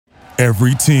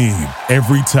Every team,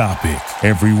 every topic,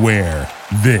 everywhere.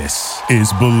 This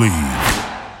is Believe.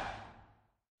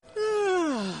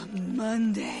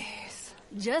 Mondays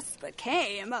just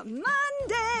became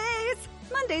Mondays.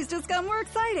 Mondays just got more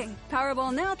exciting.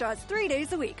 Powerball now draws 3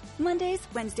 days a week. Mondays,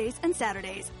 Wednesdays, and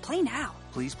Saturdays. Play now.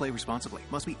 Please play responsibly.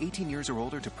 Must be 18 years or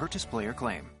older to purchase, play, or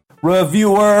claim.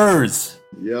 Reviewers.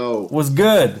 Yo. What's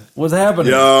good? What's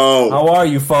happening? Yo. How are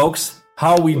you folks?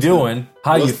 How we doing?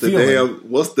 How you feeling?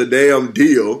 What's the damn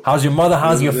deal? How's your mother?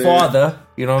 How's your father?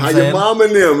 You know what I'm saying? How your mom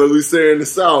and them, as we say in the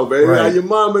South, baby. Right. How your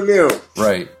mom and them.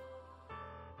 Right.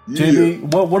 Yeah.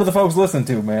 JB, what are the folks listening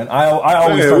to, man? I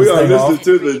always we are listening off.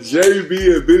 to the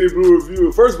JB and Benny Blue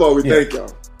Review. First of all, we thank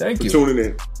y'all. Thank you for tuning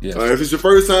in. Yes. If it's your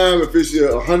first time, if it's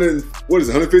your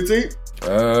 115th?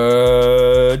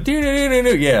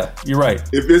 Yeah, you're right.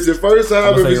 If it's your first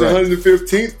time, if it's your right.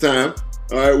 115th time,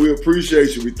 all right, we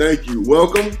appreciate you. We thank you.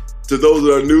 Welcome to those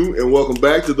that are new, and welcome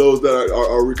back to those that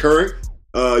are recurring.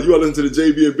 You are listening to the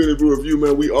JB and Benny Blue Review,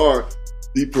 man. We are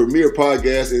the premier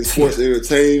podcast in sports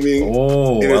entertainment. I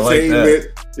like that.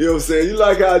 You know what I'm saying? You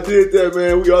like how I did that,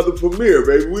 man. We are the premier,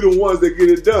 baby. We the ones that get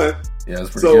it done. Yeah, that's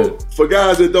pretty good. For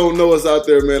guys that don't know us out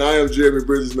there, man, I am Jeremy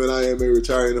Bridges, man. I am a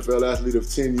retired NFL athlete of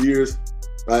 10 years.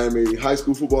 I am a high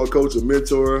school football coach, a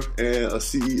mentor, and a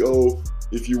CEO,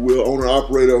 if you will,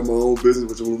 owner-operator of my own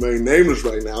business, which will remain nameless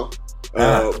right now.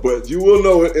 But you will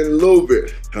know it in a little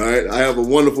bit. All right, I have a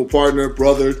wonderful partner,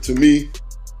 brother to me,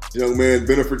 young man,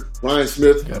 Beneford Ryan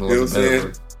Smith. You know what I'm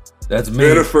saying? That's me.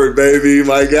 Beneford, baby,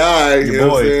 my guy. Your you know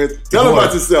boy. what I'm saying? Tell him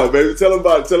about yourself, baby. Tell him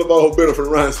about who Beneford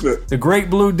Ryan Smith. The great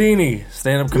Blue Dini,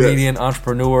 stand-up comedian,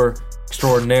 entrepreneur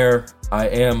extraordinaire. I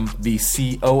am the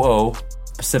COO,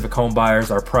 Pacific Home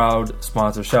Buyers, our proud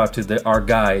sponsor. Shout out to our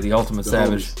guy, the Ultimate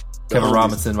Savage, Kevin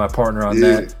Robinson, my partner on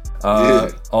that.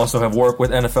 Also have worked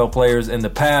with NFL players in the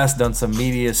past, done some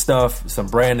media stuff, some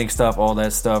branding stuff, all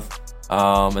that stuff.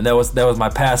 And that was my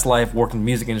past life, working in the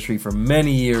music industry for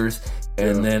many years.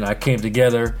 And then I came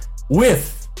together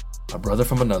with a brother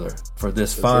from another for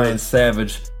this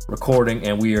savage recording,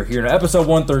 and we are here in episode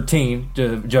 113.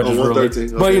 Judges really,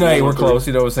 but hey, we're close.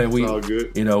 You know what I'm saying? All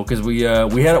good. You know, because we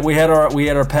had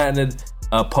our patented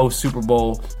post Super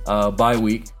Bowl bye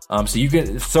week.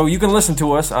 So you can listen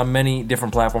to us on many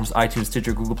different platforms: iTunes,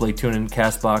 Stitcher, Google Play, TuneIn,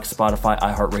 Castbox, Spotify,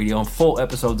 iHeartRadio, and full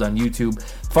episodes on YouTube.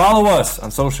 Follow us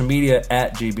on social media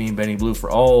at JB and Benny Blue for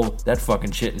all that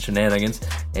fucking shit and shenanigans.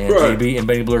 And JB and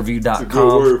BennyBlueReview.com. That's a good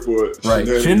word for it. Right,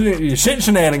 shit and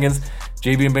shenanigans.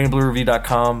 JB and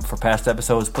BennyBlueReview.com for past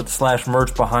episodes. Put the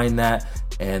 /merch behind that,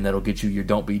 and that'll get you your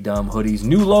Don't Be Dumb hoodies.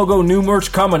 New logo, new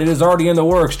merch coming. It is already in the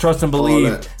works. Trust and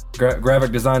believe.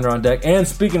 Graphic designer on deck. And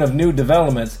speaking of new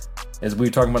developments, as we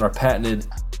were talking about our patented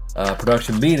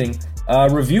production meeting,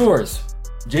 reviewers.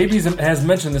 JB has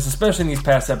mentioned this, especially in these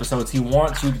past episodes. He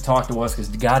wants you to talk to us because,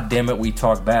 God damn it, we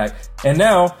talk back. And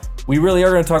now we really are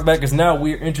going to talk back because now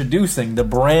we're introducing the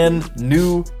brand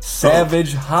new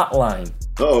Savage Hotline.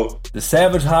 The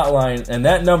Savage Hotline, and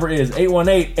that number is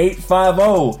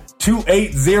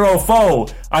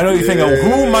 818-850-2804. I know you're thinking,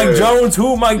 who Mike Jones?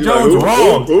 Who Mike Jones?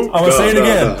 Wrong. I'm going to say it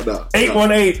again.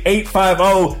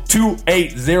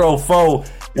 818-850-2804.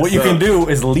 What you can do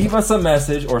is leave us a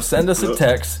message or send us a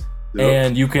text.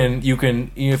 And you can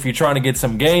if you're trying to get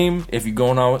some game, if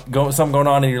you're something going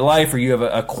on in your life, or you have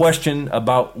a question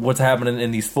about what's happening in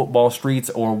these football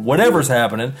streets or whatever's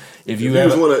happening, if you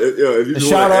want to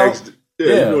shout out.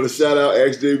 If you want to shout out,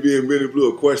 ask JB and Benny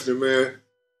Blue a question, man.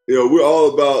 You know, we're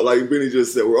all about, like Benny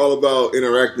just said, we're all about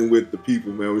interacting with the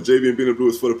people, man. With JB and Benny Blue,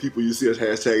 it's for the people. You see us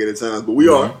hashtagging at times, but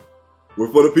we're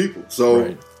for the people.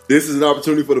 So this is an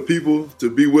opportunity for the people to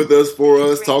be with us, for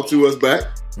us, talk to us back.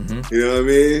 Mm-hmm. You know what I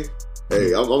mean?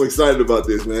 Hey, I'm excited about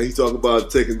this, man. He talking about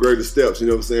taking greater steps, you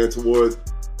know what I'm saying, towards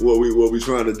what we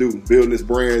trying to do, building this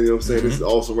brand, you know what I'm saying? Mm-hmm. This is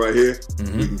awesome right here.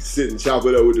 Mm-hmm. We can sit and chop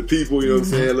it up with the people, you know what I'm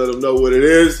saying? Let them know what it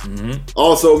is. Mm-hmm.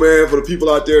 Also, man, for the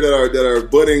people out there that are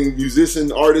budding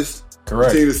musician artists,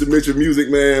 continue to submit your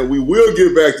music, man. We will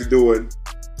get back to doing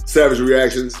Savage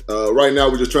Reactions. Right now,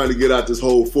 we're just trying to get out this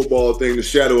whole football thing, the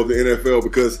shadow of the NFL,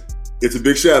 because it's a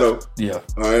big shadow. Yeah.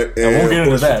 All right. And we'll get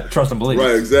into that. Trust and believe.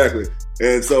 Right, exactly.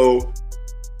 And so,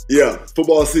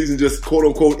 football season just quote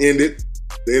unquote ended.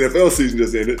 The NFL season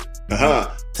just ended.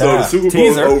 So the Super Bowl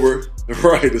is over.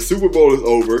 Right, the Super Bowl is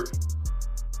over.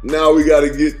 Now we got to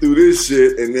get through this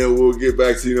shit, and then we'll get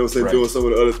back to, you know what I'm saying, doing some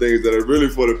of the other things that are really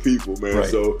for the people, man. Right.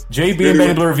 So JB and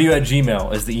Benny Blue Review at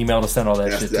Gmail is the email to send all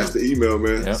that shit to. That's the email,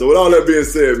 man. Yep. So with all that being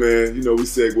said, man, you know, we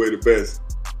segue the best.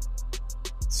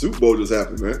 Super Bowl just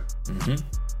happened, man. Mm-hmm.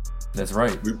 That's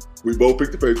right. We both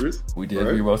picked the Patriots. We did.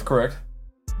 Right? We were both correct.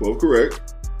 Both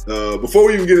correct. Before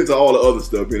we even get into all the other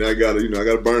stuff, I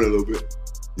gotta burn a little bit.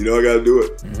 I gotta do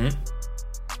it. Mm-hmm.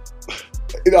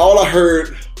 All I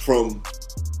heard from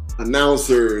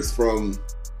announcers, from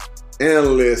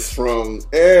analysts, from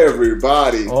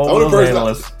everybody.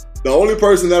 The only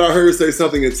person that I heard say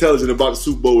something intelligent about the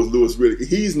Super Bowl was Louis Riddick.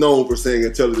 He's known for saying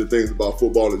intelligent things about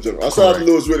football in general. I shout out to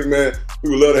Louis Riddick, man.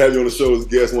 We would love to have you on the show as a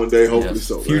guest one day, hopefully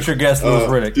so. Future guest Louis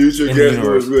Riddick. Future guest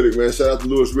Louis Riddick, man. Shout out to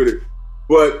Louis Riddick.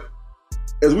 But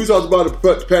as we talked about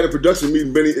the pattern production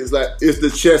meeting, Benny, it's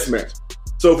the chess match.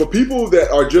 So for people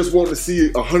that are just wanting to see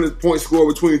a 100-point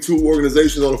score between two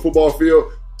organizations on a football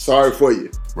field, sorry for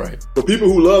you. Right. For people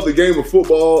who love the game of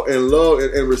football and love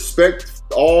and respect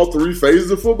all three phases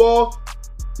of football,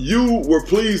 you were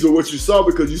pleased with what you saw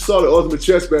because you saw the ultimate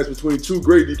chess match between two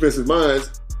great defensive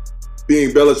minds,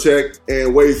 being Belichick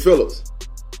and Wade Phillips.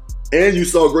 And you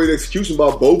saw great execution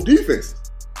by both defenses.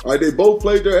 All right, they both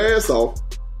played their ass off.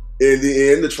 In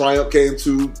the end, the triumph came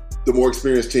to the more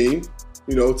experienced team.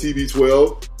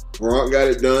 TB12. Gronk got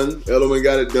it done. Edelman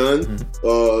got it done.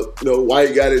 Mm-hmm.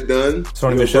 White got it done.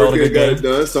 Sony Michel got it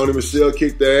done. Sony Michel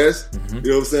kicked ass. Mm-hmm. You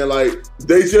know what I'm saying? Like,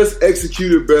 they just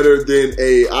executed better than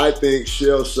I think,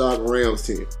 shell-shocked Rams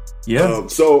team. Yeah.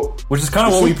 Which is kind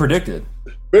of what we predicted.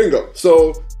 Bingo.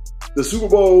 So, the Super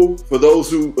Bowl, for those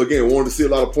who, again, wanted to see a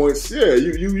lot of points, yeah,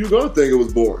 you're going to think it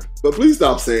was boring. But please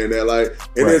stop saying that.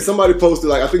 Then somebody posted,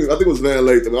 I think it was Van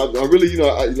Lathan. I really,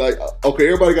 okay,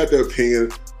 everybody got their opinion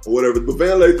or whatever. But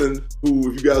Van Lathan,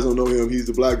 who, if you guys don't know him, he's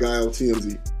the black guy on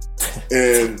TMZ.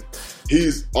 And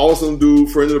he's awesome dude,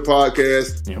 friend of the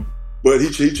podcast. Yep. But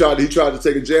he tried to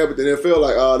take a jab at the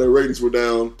NFL, their ratings were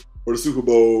down for the Super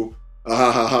Bowl.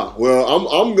 Well,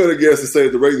 I'm going to guess and say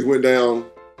that the ratings went down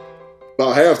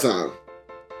about halftime,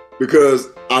 because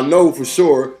I know for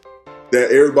sure that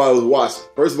everybody was watching.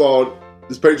 First of all,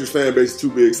 this Patriots fan base is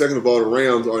too big. Second of all, the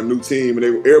Rams are a new team, and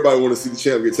everybody want to see the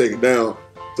champ get taken down.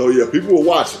 So yeah, people were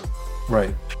watching.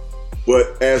 Right.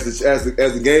 But as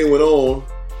the game went on,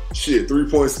 3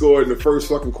 points scored in the first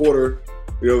fucking quarter.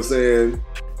 You know what I'm saying?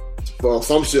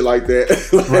 Some shit like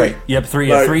that. Right. Yep.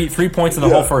 3 points in the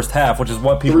whole first half, which is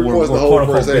what people were quote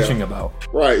unquote bitching about.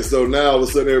 Right. So now all of a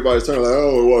sudden everybody's turning like, I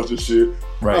don't want to watch this shit.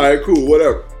 Right. All right, cool,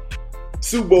 whatever.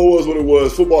 Super Bowl was what it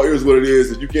was. Football is what it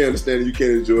is. If you can't understand it, you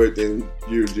can't enjoy it, then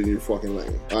you're fucking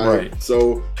lame. All right. Right.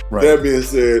 So that being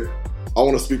said, I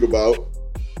want to speak about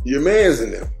your mans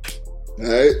in them. All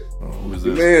right. Who is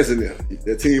your this? mans in them.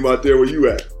 That team out there where you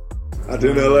at. Out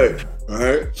there in LA. All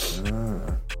right.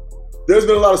 There's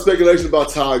been a lot of speculation about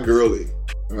Todd Gurley,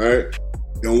 all right,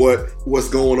 and what's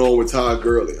going on with Todd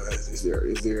Gurley. Is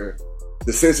there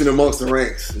dissension amongst the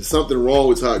ranks? Is something wrong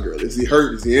with Todd Gurley? Is he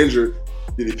hurt? Is he injured?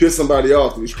 Did he piss somebody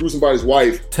off? Did he screw somebody's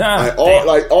wife?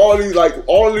 All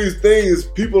of these things,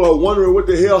 people are wondering what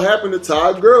the hell happened to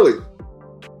Todd Gurley.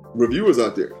 Reviewers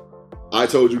out there. I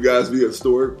told you guys via a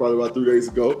story probably about 3 days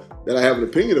ago that I have an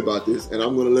opinion about this, and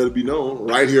I'm going to let it be known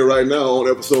right here, right now on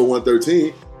episode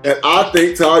 113. And I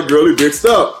think Todd Gurley bitched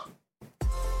up.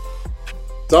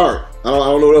 Sorry, I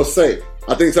don't know what else to say.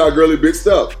 I think Todd Gurley bitched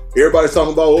up. Everybody's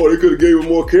talking about, they could have gave him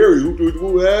more carries.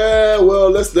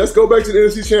 Well, let's go back to the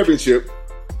NFC Championship.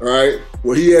 All right,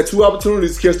 where he had 2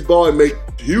 opportunities to catch the ball and make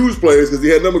huge plays because he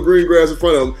had nothing but green grass in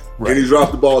front of him, and he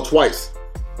dropped the ball twice.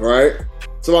 All right,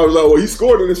 somebody was like, well, he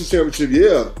scored in the NFC Championship.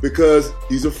 Yeah, because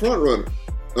he's a front runner.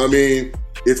 I mean,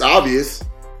 it's obvious.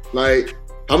 Like,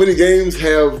 how many games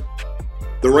have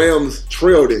the Rams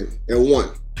trailed in and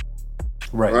won?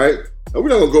 Right? Now, we're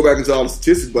not going to go back into all the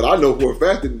statistics, but I know for a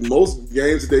fact that most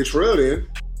games that they trailed in,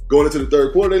 going into the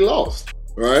third quarter, they lost.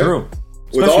 Right? True.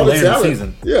 With especially all the later talent, in the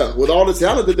season. Yeah, with all the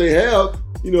talent that they have,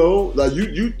 like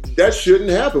you that shouldn't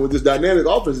happen with this dynamic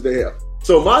offense that they have.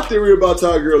 So my theory about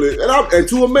Todd Gurley, and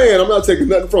to a man, I'm not taking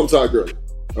nothing from Todd Gurley.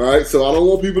 All right, so I don't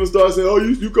want people to start saying, "Oh,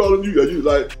 you calling you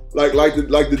like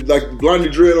the Blondie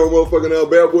Dread on motherfucking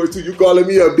Bad Boys 2. You calling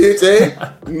me a bitch,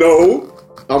 eh?" No,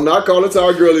 I'm not calling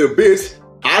Todd Gurley a bitch.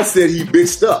 I said he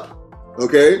bitched up.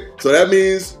 Okay, so that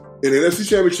means in the NFC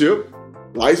Championship,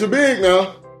 lights are big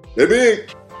now. They're big.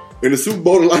 In the Super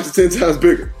Bowl, the lights are 10 times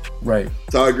bigger. Right.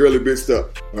 Todd Gurley bitched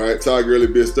up. All right, Todd Gurley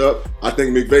bitched up. I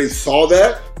think McVay saw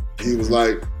that. He was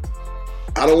like,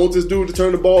 I don't want this dude to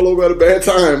turn the ball over at a bad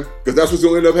time, because that's what's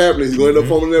going to end up happening. He's going to end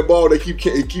up fumbling that ball. They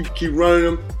keep running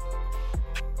him.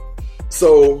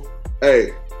 So,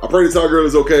 hey, I pray that Todd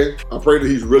Gurley's okay. I pray that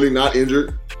he's really not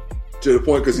injured to the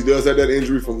point, because he does have that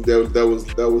injury from that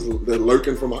was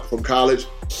lurking from college,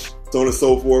 so on and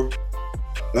so forth.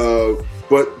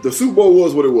 But the Super Bowl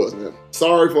was what it was, man.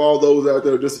 Sorry for all those out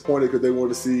there disappointed because they wanted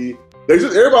to see.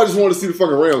 Everybody just wanted to see the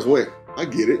fucking Rams win. I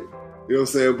get it. You know what I'm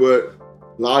saying? But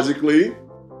logically,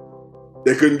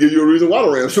 they couldn't give you a reason why the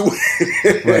Rams should win.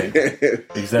 Right.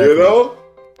 Exactly. You know?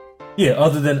 Yeah,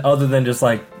 other than just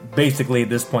like basically at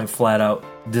this point flat out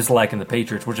disliking the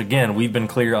Patriots, which again we've been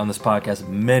clear on this podcast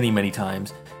many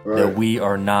times that we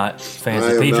are not fans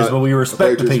of the Patriots, but we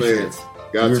respect the Patriots.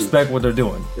 We respect what they're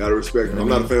doing. Gotta respect them. I'm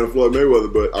not a fan of Floyd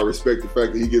Mayweather, but I respect the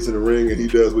fact that he gets in the ring and he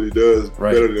does what he does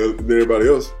better than everybody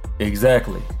else.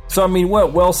 Exactly. So I mean,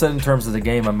 well said in terms of the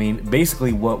game. I mean,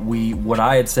 basically what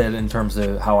I had said in terms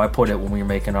of how I put it when we were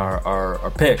making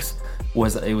our picks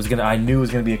was I knew it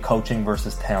was gonna be a coaching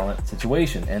versus talent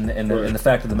situation, and the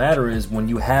fact of the matter is when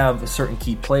you have certain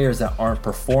key players that aren't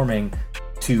performing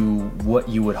to what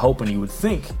you would hope and you would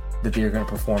think that they're going to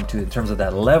perform to in terms of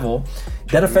that level,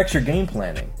 that affects your game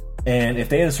planning. And if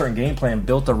they had a certain game plan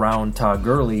built around Todd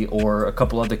Gurley or a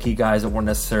couple other key guys that weren't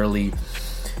necessarily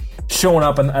showing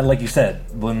up, and like you said,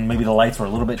 when maybe the lights were a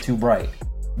little bit too bright,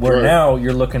 where now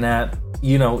you're looking at,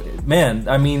 you know, man,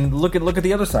 I mean, look at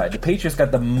the other side. The Patriots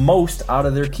got the most out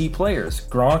of their key players.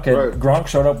 Gronk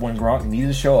showed up when Gronk needed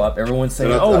to show up. Everyone's saying,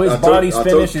 his body's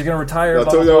finished. He's going to retire. Did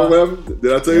I tell you that was going to happen?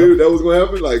 Did I tell you that was going to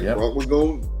happen? Like,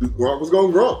 Gronk was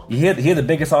going Gronk. He had the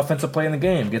biggest offensive play in the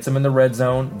game. Gets him in the red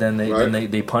zone. Then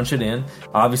they punch it in.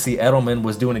 Obviously, Edelman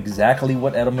was doing exactly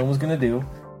what Edelman was going to do.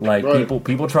 Like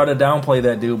people try to downplay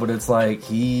that dude, but it's like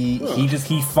he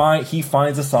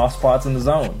finds the soft spots in the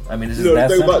zone. I mean, it's just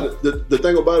that simple. The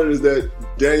thing about it is that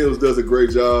Daniels does a great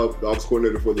job. The offensive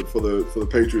coordinator for the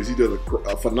Patriots, he does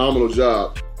a phenomenal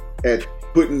job at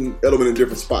putting Edelman in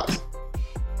different spots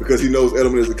because he knows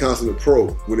Edelman is a consummate pro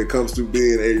when it comes to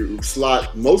being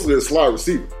mostly a slot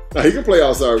receiver. Now he can play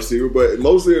outside receiver, but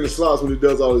mostly in the slots when he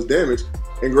does all his damage.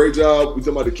 And great job. We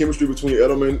talking about the chemistry between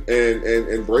Edelman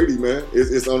and Brady, man.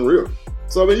 It's unreal.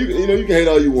 So I mean, you can hate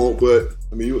all you want, but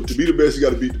I mean, to be the best, you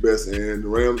got to beat the best. And the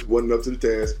Rams wasn't up to the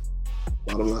task.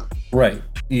 Bottom line.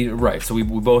 Right. So we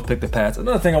both picked the Pats.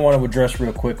 Another thing I want to address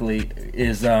real quickly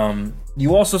is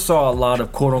you also saw a lot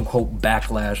of quote unquote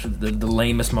backlash, the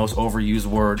lamest, most overused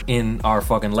word in our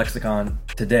fucking lexicon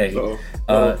today.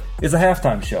 Is a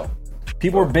halftime show.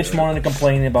 People were bitch moaning and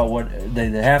complaining about what the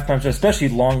halftime show, especially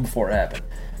long before it happened.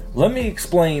 Let me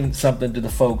explain something to the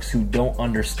folks who don't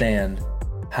understand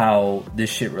how this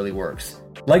shit really works.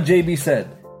 Like JB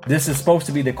said, this is supposed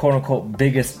to be the quote-unquote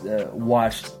biggest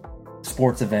watched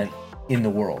sports event in the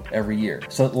world every year.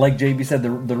 So like JB said,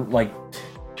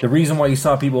 the reason why you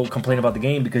saw people complain about the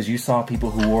game because you saw people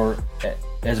who were,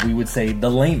 as we would say, the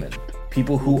laymen.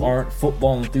 People who aren't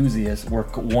football enthusiasts were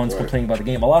ones complaining about the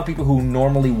game. A lot of people who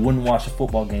normally wouldn't watch a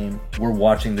football game were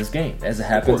watching this game, as it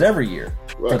happens every year,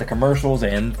 for the commercials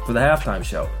and for the halftime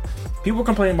show. People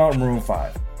complain about Maroon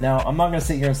 5. Now, I'm not going to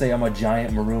sit here and say I'm a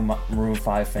giant Maroon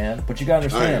 5 fan, but you got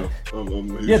to understand.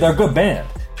 They're a good band.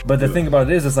 But the thing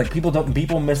about it is, it's like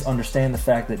people misunderstand the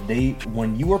fact that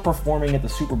when you are performing at the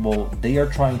Super Bowl, they are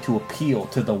trying to appeal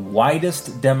to the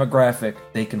widest demographic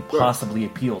they can possibly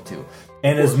appeal to.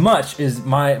 And as much as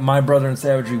my brother in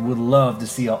savagery would love to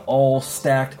see an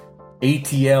all-stacked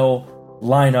ATL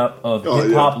lineup of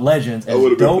hip-hop legends,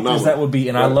 as dope as that would be,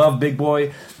 and I love Big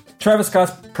Boy. Travis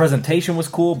Scott's presentation was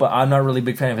cool, but I'm not really a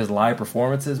big fan of his live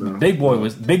performances. But Big Boy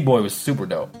was super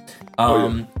dope.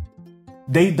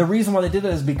 The reason why they did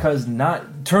that is because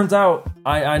turns out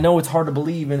I know it's hard to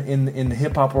believe in the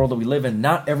hip-hop world that we live in,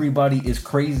 not everybody is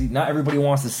crazy. Not everybody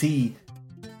wants to see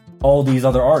all these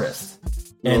other artists.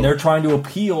 And they're trying to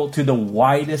appeal to the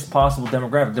widest possible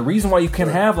demographic. The reason why you can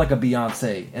have like a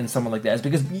Beyonce and someone like that is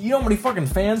because you know how many fucking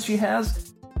fans she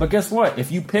has? But guess what?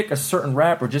 If you pick a certain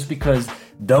rapper just because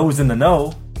those in the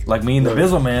know, like me and the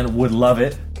Bizzle Man, would love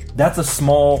it, that's a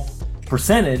small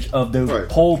percentage of the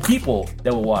whole people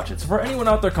that will watch it. So for anyone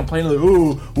out there complaining like,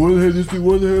 oh, why they have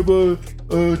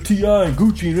T.I. and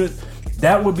Gucci in it?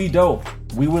 That would be dope.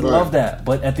 We would love that.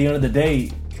 But at the end of the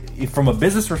day, from a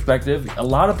business perspective, a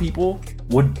lot of people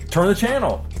would turn the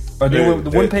channel or they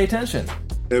wouldn't pay attention.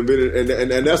 And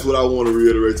that's what I want to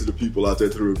reiterate to the people out there,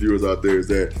 to the reviewers out there, is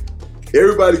that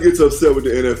everybody gets upset with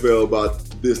the NFL about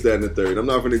this, that, and the third. I'm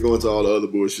not going to go into all the other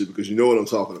bullshit because you know what I'm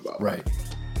talking about. Right.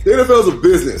 The NFL is a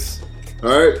business. All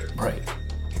right? Right.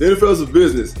 The NFL is a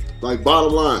business. Like,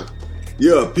 bottom line.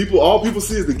 Yeah, all people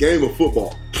see is the game of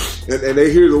football. And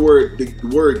they hear the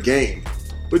word game.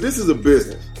 But this is a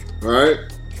business. All right?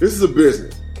 This is a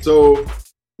business. So,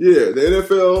 yeah, the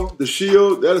NFL, the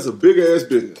Shield, that is a big-ass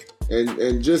business.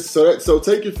 And just so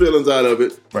take your feelings out of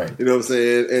it. Right. You know what I'm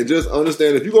saying? And just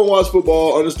understand, if you're going to watch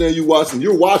football, understand you're watching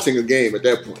a game at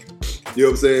that point. You know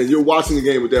what I'm saying? You're watching a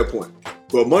game at that point.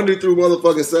 But Monday through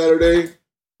motherfucking Saturday,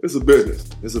 it's a business.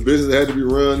 It's a business that had to be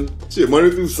run,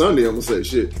 Monday through Sunday, I'm going to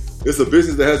say, It's a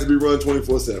business that has to be run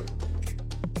 24/7.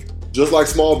 just like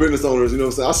small business owners, you know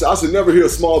what I'm saying? I should never hear a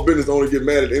small business owner get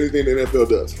mad at anything the NFL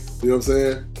does. You know what I'm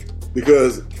saying?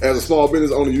 Because as a small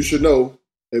business owner, you should know,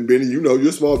 and Benny, you know you're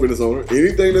a small business owner,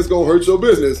 anything that's going to hurt your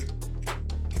business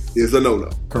is a no-no.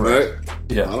 Correct. Right?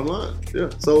 Yeah. Bottom line. Yeah.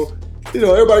 So,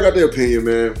 everybody got their opinion,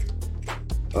 man.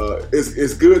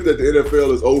 It's good that the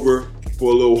NFL is over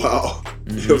for a little while.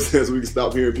 You know what I'm saying? So we can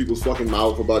stop hearing people's fucking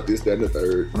mouth about this, that, and the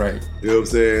third. Right. You know what I'm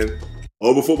saying?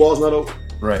 But football's not over.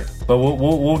 Right. But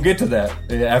we'll get to that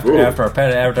after our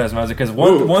padded advertisement, because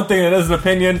one thing that is an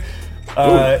opinion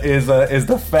is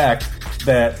the fact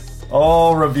that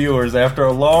all reviewers, after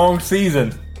a long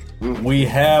season, we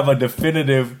have a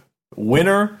definitive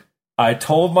winner. I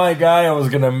told my guy I was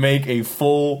going to make a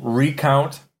full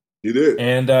recount. You did.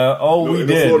 And, we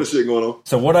did. Florida shit going on.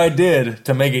 So what I did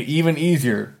to make it even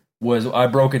easier was I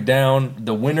broke it down,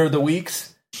 the winner of the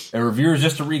weeks. And reviewers,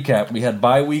 just to recap, we had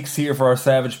bye weeks here for our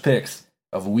Savage picks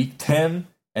of week 10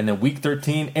 and then week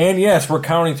 13. And yes, we're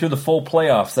counting through the full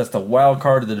playoffs. That's the wild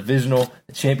card of the divisional,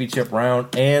 the championship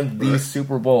round, and the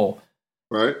Super Bowl.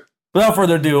 Right. Without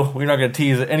further ado, we're not going to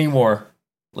tease it anymore.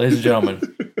 Ladies and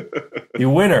gentlemen, the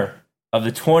winner of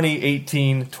the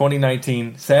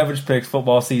 2018-2019 Savage Picks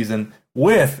football season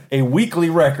with a weekly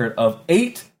record of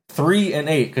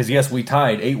 8-3-8, because yes, we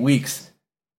tied 8 weeks,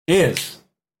 is,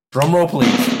 drumroll please,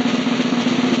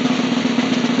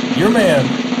 your man,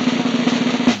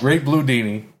 Great Blue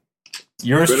Dini,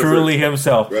 yours truly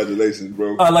himself. Congratulations,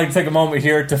 bro. I'd like to take a moment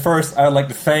here to first, I'd like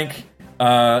to thank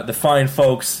the fine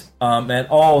folks and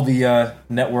all the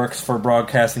networks for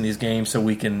broadcasting these games so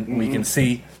we can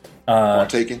see.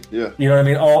 Taken, yeah. You know what I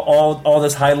mean? All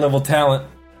this high level talent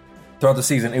throughout the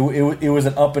season. It was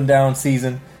an up and down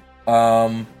season,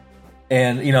 and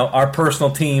our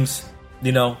personal teams,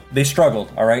 they struggled.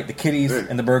 All right, the Kitties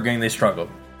and the Bird Gang, they struggled.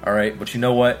 All right, but you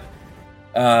know what?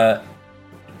 The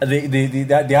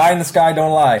eye in the sky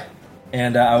don't lie,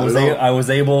 and I was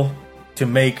able to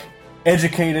make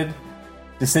educated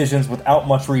decisions without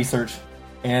much research,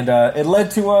 and it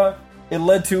led to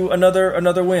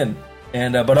another win.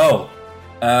 And that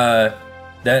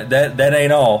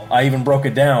ain't all. I even broke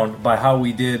it down by how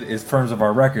we did in terms of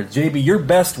our records. JB, your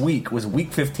best week was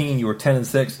week 15. You were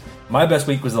 10-6. My best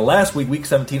week was the last week, week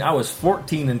 17. I was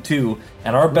 14-2,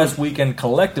 and our best weekend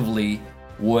collectively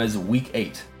was week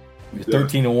 8. We were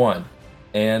 13-1,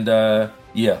 and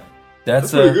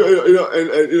that's pretty good. And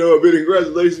a bit of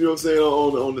congratulations. You know what I'm saying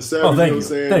on the Savage. Thank you know what I'm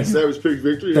saying? Thank Savage Picks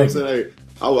victory. You know what I'm saying? Hey,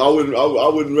 I wouldn't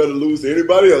rather lose to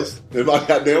anybody else than my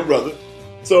goddamn brother.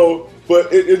 So,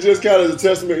 but it just kind of is a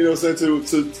testament, you know what I'm saying,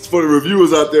 to for the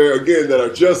reviewers out there, again, that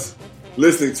are just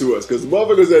listening to us. Because the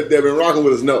motherfuckers that have been rocking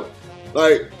with us know.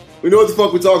 Like, we know what the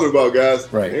fuck we're talking about,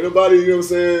 guys. Right. Ain't nobody, you know what I'm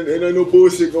saying, ain't no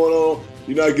bullshit going on.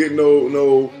 You're not getting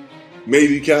no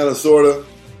maybe kind of, sort of.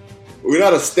 We're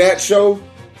not a stat show,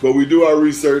 but we do our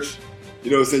research. You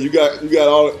know what I'm saying? You got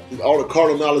all the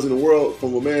Cardinal knowledge in the world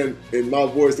from a man in my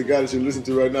voice, the guy that you're listening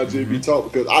to right now, JB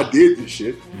Talk, because I did this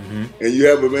shit. And you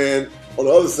have a man on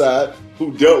the other side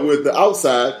who dealt with the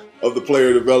outside of the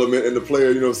player development and the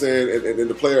player, you know what I'm saying, and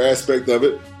the player aspect of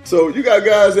it. So you got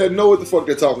guys that know what the fuck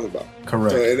they're talking about.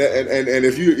 correct. And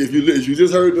if you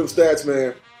just heard them stats,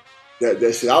 man, that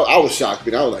shit, I was shocked.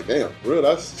 I was like, damn, real?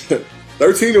 That's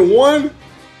 13-1,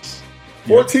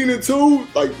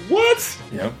 14-2. Like what?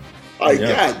 Yep. Like,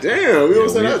 goddamn, you know what I'm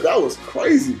saying? That was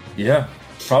crazy. Yeah,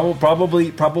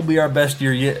 probably our best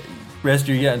year yet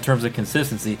in terms of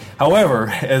consistency. However,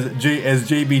 as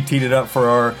JB teed it up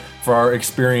for our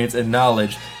experience and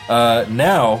knowledge,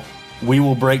 now we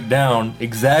will break down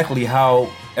exactly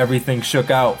how everything shook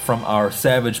out from our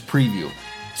Savage preview.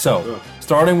 So,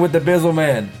 starting with the Bizzle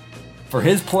Man, for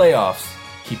his playoffs,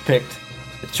 he picked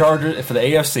the Chargers for the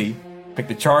AFC. Picked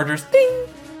the Chargers, ding.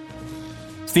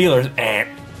 Steelers,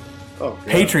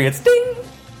 Patriots, ding.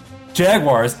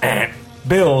 Jaguars,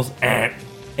 Bills, and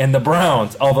the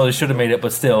Browns, although they should have made it,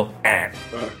 but still,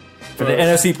 For the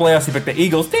NFC playoffs, he picked the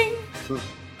Eagles, ding.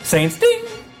 Saints, ding.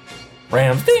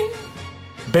 Rams, ding.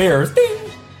 Bears, ding.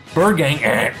 Bird Gang,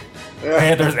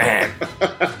 Panthers,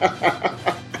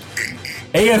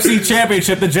 AFC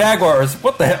Championship, the Jaguars,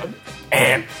 what the hell?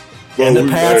 And the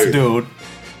Pats, dude,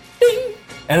 ding.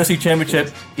 NFC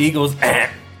Championship, Eagles,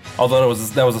 although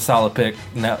that was a solid pick.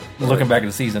 Now looking back at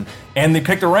the season, and they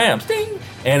picked the Rams, ding,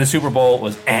 and the Super Bowl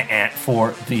was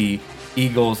for the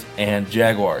Eagles and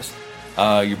Jaguars.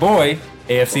 Your boy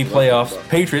AFC playoffs,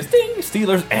 Patriots, ding,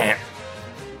 Steelers,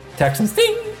 Texans,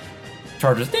 ding,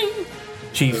 Chargers, ding,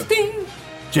 Chiefs, ding,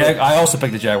 I also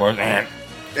picked the Jaguars,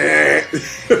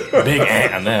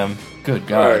 big on them. Good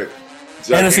God. Right.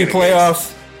 NFC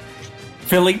playoffs,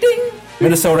 Philly, ding,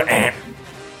 Minnesota,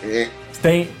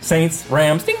 Saints,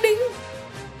 Rams, ding, ding.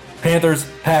 Panthers,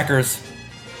 Packers,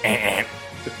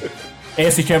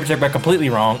 AFC Championship got completely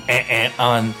wrong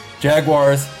on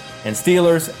Jaguars and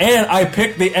Steelers, and I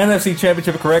picked the NFC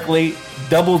Championship correctly.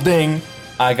 Double ding.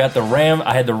 I got the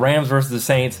I had the Rams versus the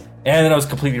Saints, and then I was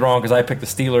completely wrong because I picked the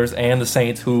Steelers and the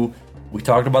Saints, who we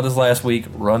talked about this last week.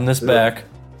 Run this back.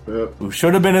 Yep. Who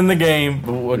should have been in the game?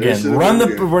 But again,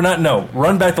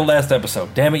 run back the last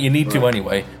episode. Damn it, you need to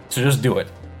anyway. So just do it.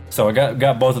 So I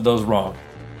got both of those wrong.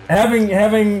 Having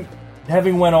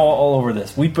went all over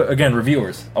this, we put, again,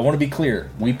 reviewers, I want to be clear.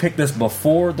 We picked this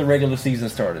before the regular season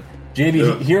started.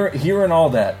 JB, hearing all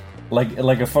that, like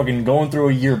a fucking going through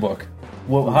a yearbook.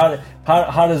 Well,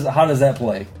 how does that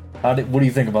play? What do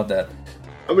you think about that?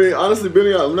 I mean, honestly,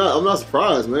 Benny, I'm not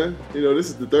surprised, man. You know, this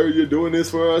is the third year doing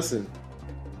this for us, and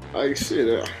like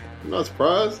shit, I'm not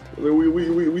surprised. I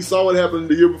mean, we saw what happened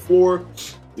the year before.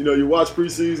 You know, you watch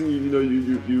preseason,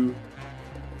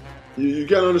 you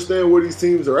kind of understand where these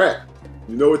teams are at.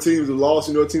 You know what teams have lost,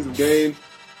 you know what teams have gained,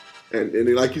 and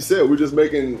then, like you said, we're just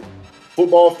making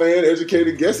football fan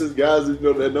educated guesses, guys that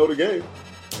know the game.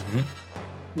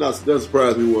 Mm-hmm. Doesn't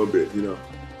surprise me one bit, you know.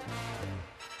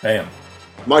 Damn.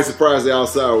 Might surprise the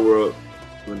outside world,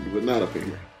 but not up in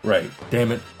here. Right.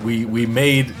 Damn it. We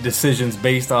made decisions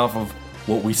based off of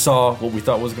what we saw, what we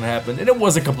thought was going to happen, and it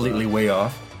wasn't completely way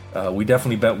off. We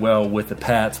definitely bet well with the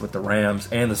Pats, with the Rams,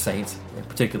 and the Saints in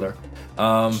particular.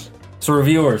 So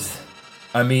reviewers,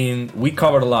 I mean, we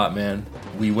covered a lot, man.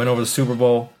 We went over the Super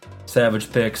Bowl,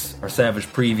 Savage picks, our Savage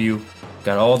preview,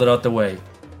 got all that out the way.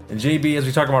 And JB, as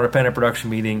we talk about our Panic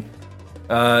Production meeting,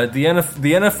 the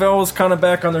NFL is kind of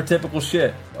back on their typical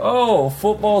shit. Oh,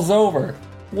 football's over.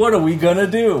 What are we going to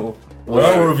do?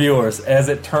 Well, reviewers, as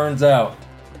it turns out,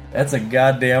 that's a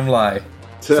goddamn lie.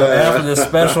 So after this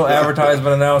special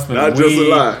advertisement announcement,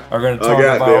 we are going to talk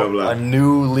about a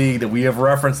new league that we have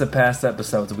referenced in past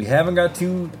episodes that we haven't got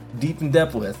too deep in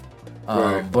depth with.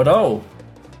 But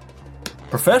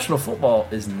professional football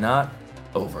is not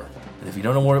over. And if you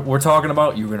don't know what we're talking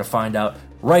about, you're going to find out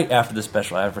right after this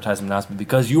special advertisement announcement,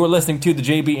 because you are listening to the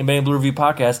JB and Benny Blue Review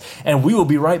podcast, and we will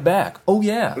be right back. Oh,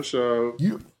 yeah. For sure.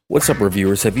 What's up,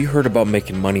 reviewers? Have you heard about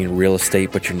making money in real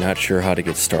estate, but you're not sure how to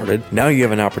get started? Now you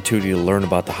have an opportunity to learn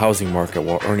about the housing market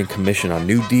while earning commission on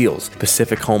new deals.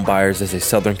 Pacific Home Buyers is a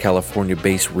Southern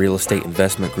California-based real estate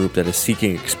investment group that is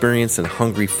seeking experienced and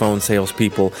hungry phone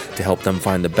salespeople to help them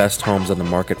find the best homes on the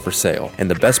market for sale.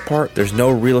 And the best part, there's no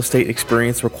real estate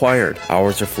experience required.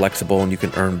 Hours are flexible and you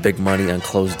can earn big money on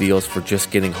closed deals for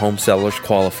just getting home sellers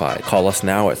qualified. Call us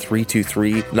now at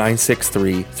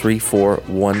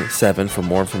 323-963-3417 for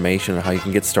more information on how you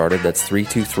can get started. That's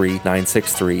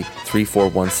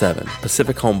 323-963-3417.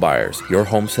 Pacific Home Buyers. Your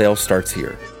home sale starts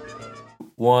here.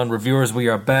 Reviewers, we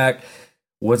are back.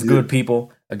 What's good,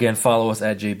 people? Again, follow us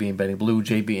at JB and Benny Blue,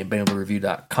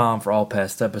 JBandBennyBlueReview.com for all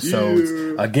past episodes.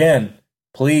 Again,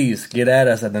 please get at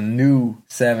us at the new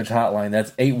Savage hotline. That's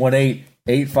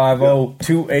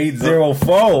 818-850-2804.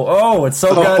 Oh, it's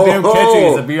so goddamn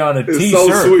catchy to be on a t-shirt. It's so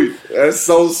sweet. That's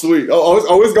so sweet.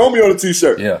 Oh, it's going to be on a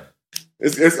t-shirt. Yeah.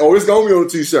 It's always going to be on a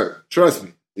t-shirt. Trust me.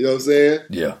 You know what I'm saying?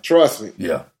 Yeah. Trust me.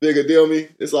 Yeah. Bigger deal me.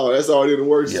 That's all it in the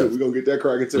works, too. We're going to get that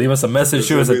cracking, too. Leave us a message,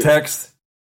 shoot us a text.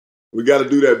 We got to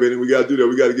do that, Benny. We got to do that.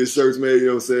 We got to get shirts made, you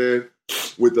know what I'm saying,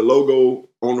 with the logo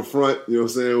on the front, you know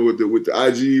what I'm saying, with the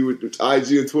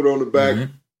IG and Twitter on the back,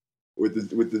 with the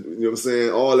you know what I'm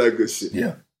saying, all that good shit.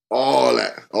 Yeah. All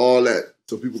that.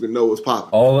 So people can know what's popping.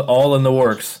 All in the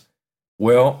works.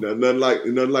 Well, nothing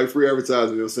like free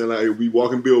advertising. You know what I'm saying? Like we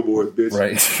walking billboards,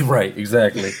 bitch. Right,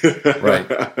 exactly. Right.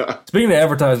 Speaking of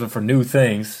advertisement for new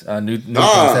things, new things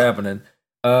happening.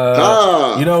 You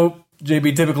know,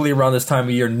 JB, typically around this time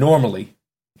of year, normally,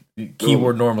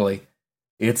 keyword normally,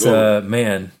 it's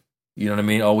man, you know what I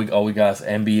mean? All we got is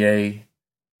NBA,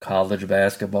 college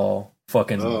basketball,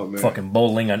 fucking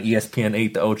bowling on ESPN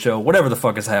 8 to Ocho, whatever the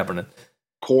fuck is happening.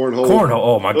 Cornhole.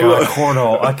 Oh my god,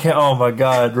 cornhole. I can't. Oh my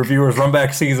god, reviewers, run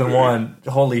back season 1.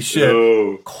 Holy shit,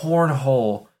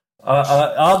 cornhole.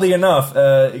 Oddly enough,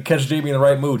 it catches JB in the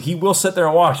right mood. He will sit there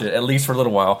and watch it at least for a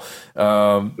little while.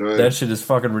 That shit is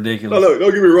fucking ridiculous. No, look,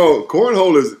 don't get me wrong.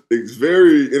 Cornhole is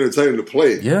very entertaining to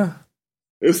play. Yeah,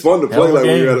 it's fun to play. Like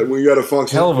when you got a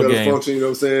function, you know what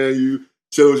I'm saying. You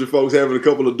chill with your folks, having a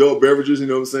couple of adult beverages. You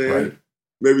know what I'm saying.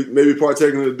 Right. Maybe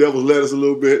partaking of the devil's lettuce a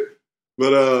little bit,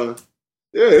 but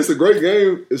yeah, it's a great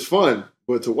game. It's fun.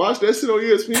 But to watch that shit on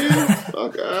ESPN,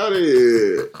 fuck out of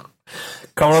here.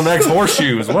 Coming on next,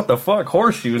 horseshoes. What the fuck?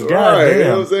 Horseshoes. God damn. You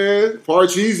know what I'm saying?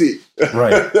 Parcheesi.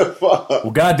 Right.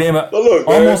 Well, God damn it. Look,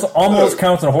 almost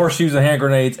counts in horseshoes and hand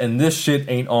grenades, and this shit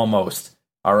ain't almost.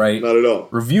 All right? Not at all.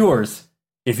 Reviewers,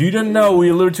 If you didn't know, we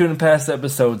alluded to it in past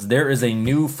episodes, there is a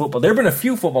new football. There have been a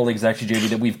few football leagues, actually, JB,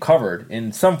 that we've covered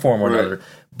in some form or another.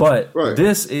 But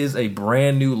this is a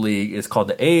brand new league. It's called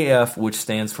the AAF, which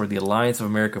stands for the Alliance of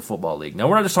American Football League. Now,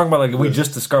 we're not just talking about, like, we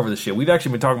just discovered this shit. We've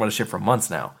actually been talking about this shit for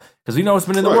months now because we know it's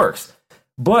been in the works.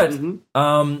 But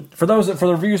for the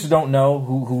reviewers who don't know,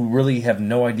 who really have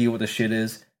no idea what this shit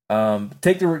is,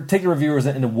 take the reviewers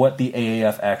into what the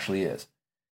AAF actually is.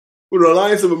 Well, the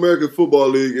Alliance of American Football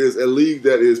League is a league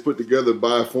that is put together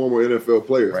by former NFL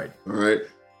players. Right. All right.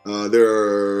 There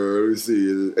are, 8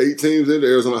 teams in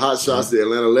there. Arizona Hotshots, the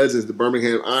Atlanta Legends, the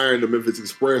Birmingham Iron, the Memphis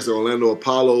Express, the Orlando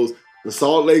Apollos, the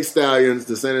Salt Lake Stallions,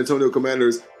 the San Antonio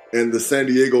Commanders, and the San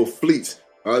Diego Fleet.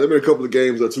 All right, there have been a couple of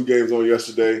games, 2 games on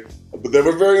yesterday, but they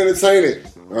were very entertaining.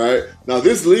 All right. Now,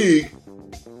 this league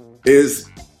is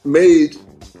made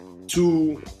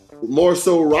to more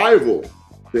so rival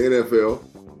the NFL,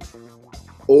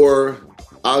 or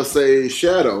I'll say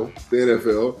shadow the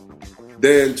NFL,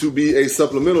 than to be a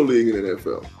supplemental league in the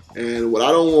NFL. And what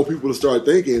I don't want people to start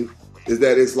thinking is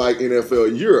that it's like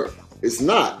NFL Europe. It's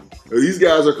not. These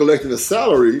guys are collecting a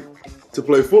salary to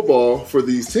play football for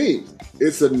these teams.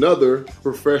 It's another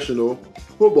professional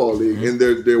football league, and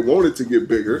they want it to get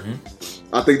bigger.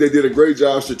 I think they did a great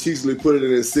job strategically putting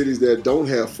it in cities that don't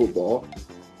have football,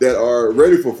 that are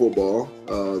ready for football.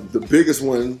 The biggest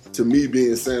one to me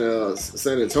being San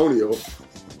Antonio,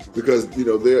 because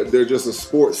they're just a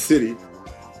sports city,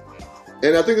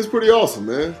 and I think it's pretty awesome,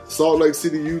 man. Salt Lake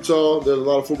City, Utah, there's a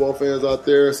lot of football fans out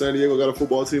there. San Diego got a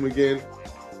football team again.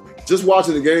 Just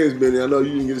watching the games, Benny, I know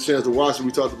you didn't get a chance to watch it.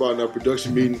 We talked about it in our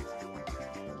production meeting.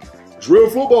 It's real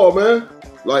football, man.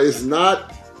 Like, it's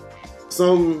not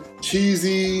some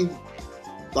cheesy,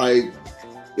 like,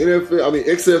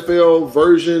 XFL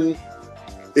version.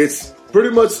 It's pretty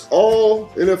much all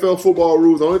NFL football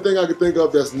rules. The only thing I can think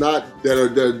of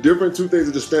that are different, 2 things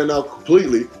that just stand out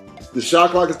completely. The shot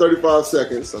clock is 35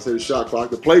 seconds. I say the shot clock.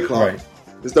 The play clock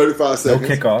is 35 seconds.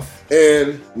 No kickoff.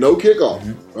 And no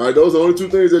kickoff. All right, those are the only 2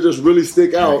 things that just really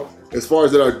stick out as far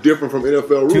as that are different from NFL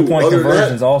rules. 2-point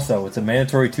conversions also. It's a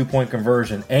mandatory 2-point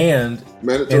conversion. And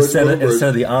instead of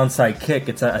the onside kick,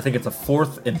 I think it's a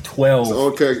 4th and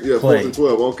 12 play. 4th and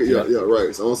 12. Okay, yeah, right.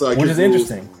 It's onside kick. Which is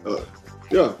interesting.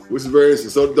 Which is very interesting.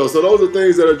 So those are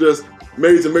things that are just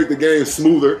made to make the game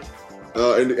smoother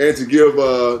and to give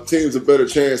teams a better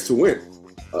chance to win,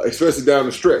 especially down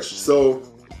the stretch. So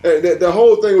the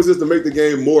whole thing was just to make the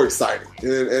game more exciting.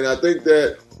 And I think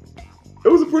that it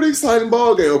was a pretty exciting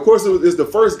ball game. Of course, it's the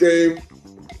first game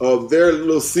of their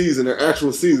little season, their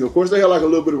actual season. Of course, they had like a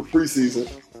little bit of a preseason,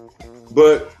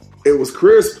 but it was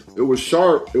crisp. It was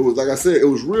sharp. It was, like I said, it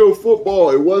was real football.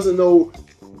 It wasn't no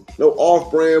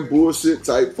off-brand bullshit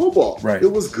type football. Right.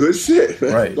 It was good shit.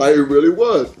 Right. Like, it really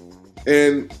was.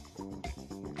 And,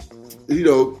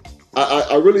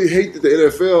 I really hate that the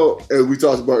NFL, as we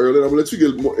talked about earlier, I'm going to let you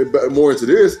get more into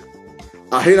this.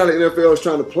 I hate how the NFL is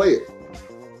trying to play it.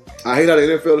 I hate how the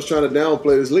NFL is trying to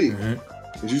downplay this league.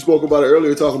 As you spoke about it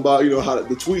earlier, talking about how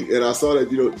the tweet, and I saw that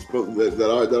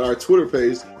that our Twitter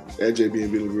page at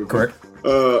JBNB correct.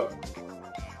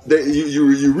 That you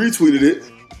retweeted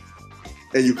it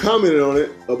and you commented on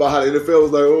it about how the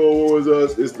NFL was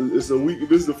like, it's a week.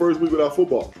 This is the first week without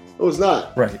football. No, it's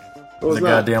not. Right. No, it's a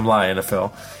goddamn lie,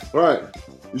 NFL. Right.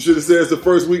 You should have said it's the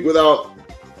first week without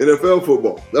NFL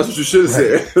football. That's what you should have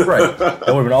said. Right. That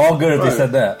would have been all good if they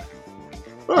said that.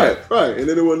 Right. And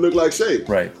then it wouldn't look like shade.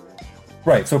 Right.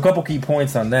 So a couple key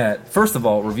points on that. First of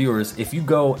all, reviewers, if you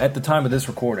go at the time of this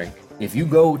recording, if you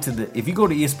go to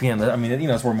ESPN, I mean,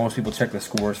 that's where most people check the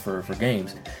scores for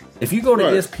games. If you go to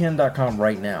ESPN.com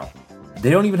right now, they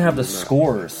don't even have the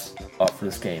scores up for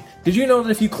this game. Did you know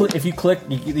that if you click,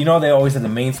 they always have the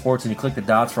main sports and you click the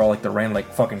dots for all like the random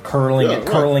like fucking curling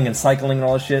and cycling and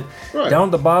all that shit. Right. Down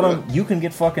at the bottom, you can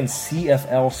get fucking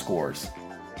CFL scores.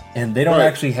 And they don't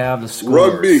actually have the scores.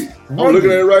 Rugby. I'm looking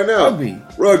at it right now.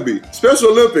 Rugby.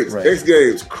 Special Olympics. X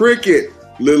Games. Cricket.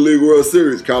 Little League World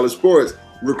Series. College sports.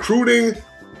 Recruiting.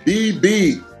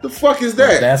 BB. The fuck is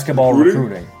that? Basketball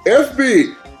recruiting.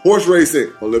 FB. Horse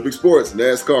racing. Olympic sports.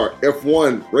 NASCAR.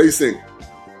 F1. Racing.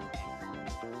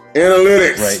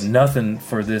 Analytics. Right. Nothing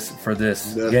for this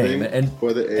game. And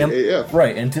for the AAF.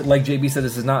 Right. And like JB said,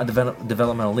 this is not a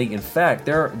developmental league. In fact,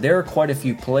 there are quite a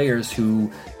few players who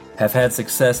have had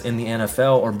success in the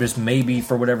NFL, or just maybe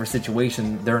for whatever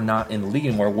situation they're not in the league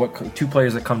anymore. 2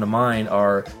 players that come to mind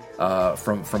are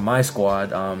from my squad,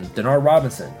 Denard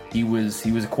Robinson. He was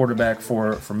a quarterback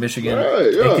for Michigan.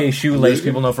 AK Shoelace,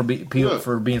 people know for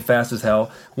being fast as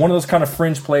hell. One of those kind of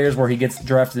fringe players where he gets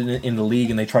drafted in the league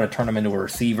and they try to turn him into a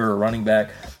receiver or running back.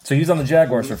 So he was on the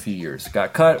Jaguars for a few years.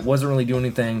 Got cut, wasn't really doing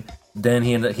anything. Then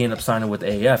he ended up signing with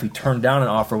AAF. He turned down an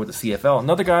offer with the CFL.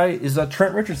 Another guy is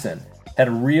Trent Richardson. Had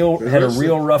a real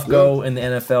rough go in the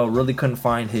NFL. Really couldn't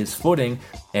find his footing,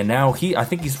 and now I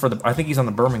think he's on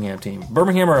the Birmingham team.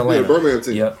 Birmingham or Atlanta? Yeah, Birmingham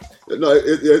team. Yep. No,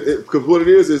 because what it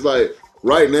is like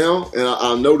right now, and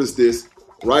I noticed this.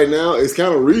 Right now, it's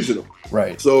kind of regional.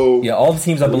 Right. So yeah, all the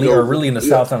teams I believe are really in the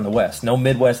South and the West. No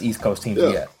Midwest, East Coast teams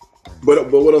yet. But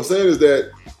what I'm saying is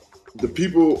that the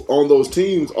people on those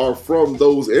teams are from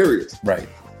those areas, right?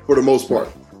 For the most part.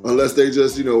 Unless they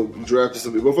just, drafted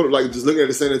some people. But just looking at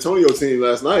the San Antonio team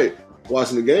last night,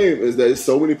 watching the game, is that there's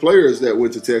so many players that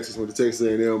went to Texas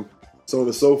A&M, so on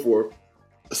and so forth.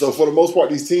 So for the most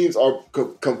part, these teams are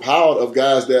compiled of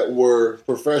guys that were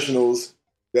professionals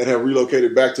that have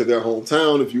relocated back to their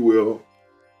hometown, if you will.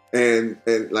 And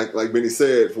like Benny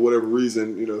said, for whatever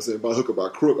reason, by hook or by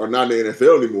crook, are not in the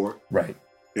NFL anymore. Right.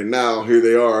 And now here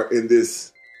they are in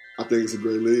this. I think it's a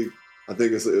great league. I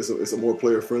think it's a more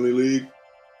player-friendly league.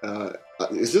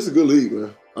 It's just a good league,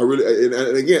 man. I really,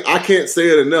 and again, I can't say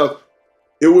it enough.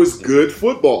 It was good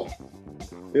football.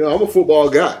 I'm a football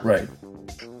guy, right?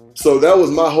 So that was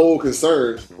my whole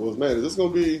concern. Was, man, is this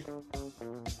gonna be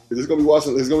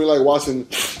watching? Is it gonna be like watching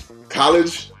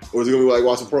college, or is it gonna be like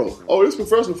watching pro? Oh, it's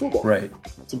professional football, right?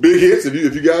 Some big hits. If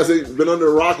you guys ain't been under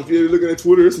a rock, if you're looking at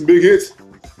Twitter, there's some big hits.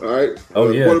 All right.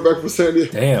 Oh yeah. Quarterback for San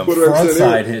Diego. Damn.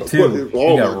 Frontside hit too.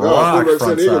 Oh my God. Quarterback for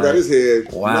San Diego got his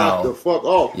head knocked the fuck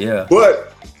off. Yeah.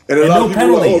 But and a lot of people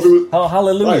were like, penalties.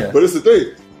 Hallelujah. Right. But it's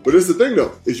the thing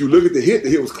though. If you look at the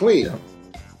hit was clean. Yeah.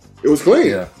 It was clean.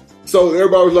 Yeah. So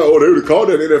everybody was like, oh, they would have called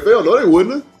that in the NFL. No, they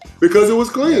wouldn't have, because it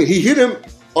was clean. Yeah. He hit him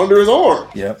under his arm.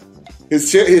 Yep.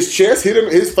 His chest hit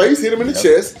him. His face hit him in the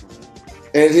chest,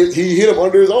 and he hit him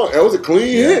under his arm. That was a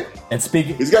clean hit. And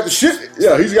speaking, he's got the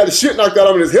shit knocked out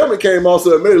of him. His helmet came off,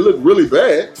 so it made it look really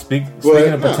bad. Speaking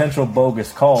of potential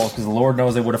bogus calls, because the Lord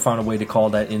knows they would have found a way to call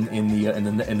that in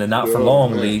the not for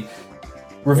long league.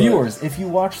 Reviewers, if you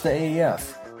watch the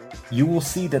AAF, you will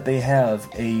see that they have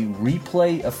a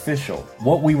replay official,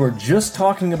 what we were just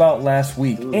talking about last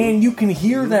week, and you can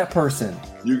hear that person.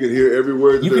 You can hear every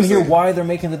word. You can hear why they're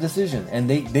making the decision, and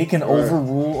they can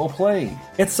overrule a play.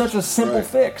 It's such a simple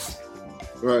fix.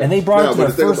 Right. And they brought it to their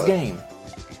first game.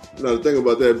 Now, the thing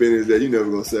about that, Ben, is that you're never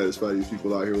going to satisfy these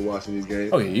people out here watching these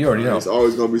games. Oh, yeah, you already know. It's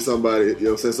always going to be somebody, you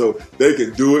know what I'm saying? So they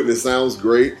can do it, and it sounds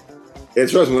great. And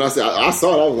trust me, when I said I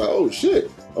saw it, I was like, oh, shit.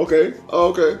 Okay.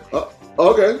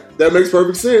 Okay. That makes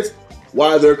perfect sense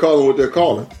why they're calling what they're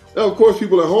calling. Now, of course,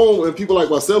 people at home and people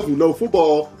like myself who know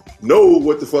football know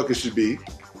what the fuck it should be.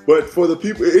 But for the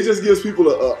people, it just gives people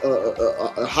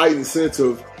a heightened sense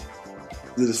of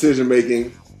the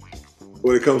decision-making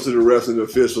when it comes to the refs and the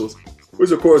officials, which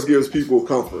of course gives people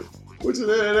comfort, and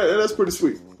that's pretty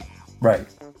sweet. Right.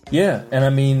 Yeah, and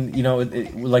I mean,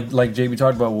 like JB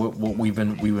talked about, what we've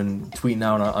been tweeting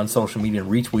out on social media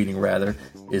and retweeting rather,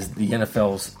 is the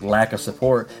NFL's lack of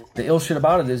support. The ill shit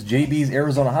about it is JB's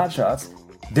Arizona Hotshots,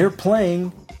 they're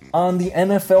playing on the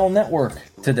NFL Network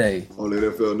today. On the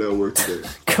NFL Network today.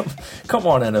 Come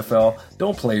on, NFL,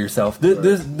 don't play yourself.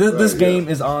 This game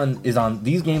is on.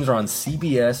 These games are on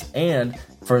CBS, and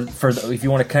for if you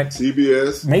want to connect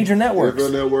CBS, major networks.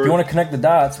 NFL Network, if you want to connect the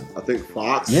dots, I think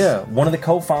Fox. Yeah, one of the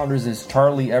co-founders is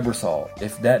Charlie Ebersol.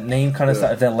 If that name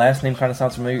if that last name kind of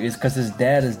sounds familiar, is because his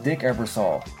dad is Dick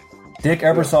Ebersol. Dick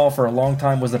Ebersol for a long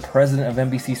time was the president of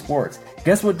NBC Sports.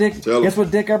 Guess what Dick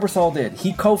Ebersol did?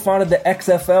 He co-founded the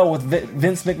XFL with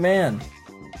Vince McMahon.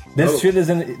 This shit is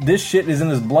in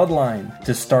his bloodline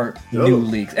to start new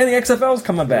leagues, and the XFL is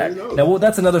coming back. Now,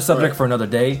 that's another subject for another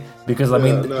day, because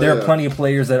there are plenty of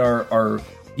players that are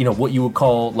what you would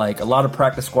call like a lot of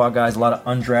practice squad guys, a lot of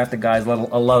undrafted guys, a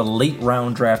lot of late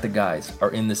round drafted guys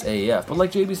are in this AAF. But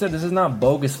like JB said, this is not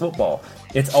bogus football.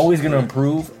 It's always going to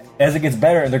improve as it gets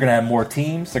better, and they're going to have more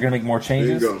teams. They're going to make more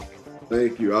changes. There you go.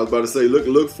 Thank you. I was about to say,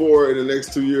 look for in the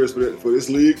next 2 years for this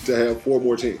league to have 4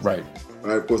 more teams. Right. All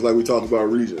right, of course, like we talked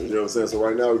about regions, you know what I'm saying? So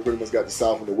right now we pretty much got the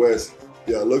South and the West.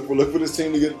 Yeah, look for this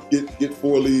team to get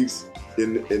 4 leagues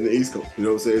in the East Coast. You know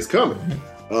what I'm saying? It's coming.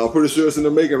 I'm pretty sure it's in the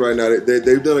making right now.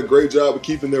 They've done a great job of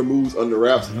keeping their moves under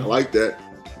wraps. I like that.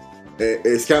 And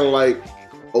it's kind of like,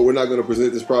 we're not going to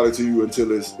present this product to you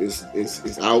until it's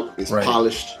out, it's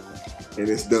polished, and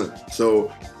it's done.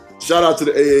 So shout out to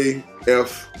the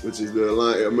AAF, which is the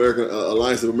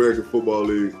Alliance of American Football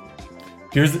League.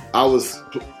 I was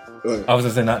going to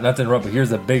say, not to interrupt, but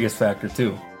here's the biggest factor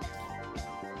too.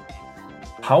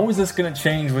 How is this going to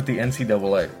change with the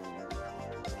NCAA?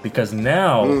 Because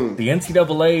now the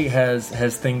NCAA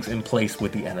has things in place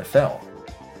with the NFL.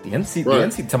 The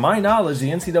NCAA, to my knowledge, the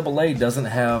NCAA doesn't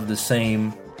have the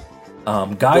same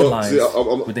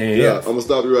guidelines with the AAF. Yeah, I'm gonna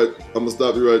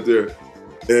stop you right there.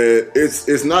 And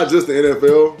it's not just the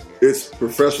NFL; it's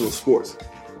professional sports.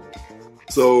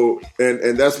 So,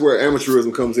 and that's where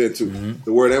amateurism comes into. Mm-hmm.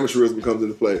 The word amateurism comes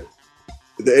into play.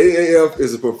 The AAF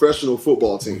is a professional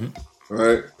football team,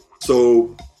 right?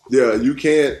 So, yeah, you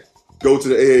can't go to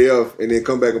the AAF and then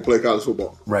come back and play college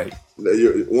football. Right.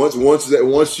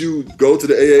 Once you go to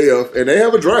the AAF, and they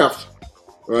have a draft,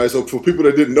 all right? So, for people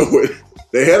that didn't know it,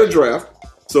 they had a draft.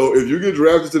 So, if you get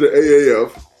drafted to the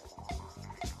AAF,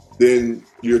 then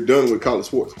you're done with college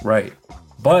sports. Right.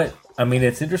 But, I mean,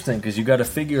 it's interesting because you got to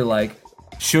figure, like,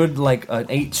 should an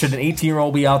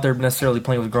 18-year-old be out there necessarily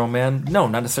playing with a grown man? No,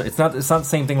 not necessarily. It's not the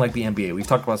same thing like the NBA. We've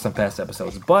talked about some past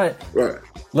episodes, but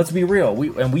let's be real.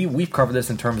 We've covered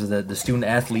this in terms of the student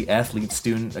athlete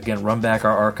student. Again, run back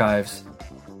our archives.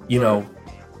 You know,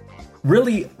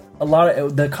 really a lot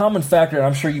of the common factor. And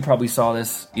I'm sure you probably saw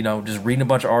this. You know, just reading a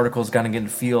bunch of articles, kind of getting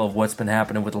a feel of what's been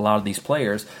happening with a lot of these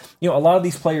players. You know, a lot of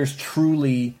these players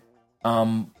truly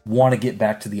want to get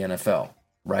back to the NFL,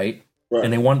 right? Right.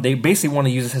 And they basically want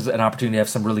to use this as an opportunity to have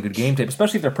some really good game tape,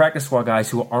 especially if they're practice squad guys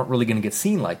who aren't really going to get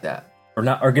seen like that or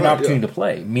get an opportunity to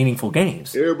play meaningful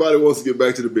games. Everybody wants to get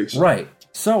back to the big shit. Right.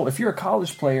 So if you're a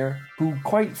college player who,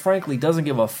 quite frankly, doesn't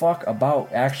give a fuck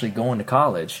about actually going to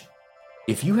college,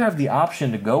 if you have the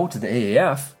option to go to the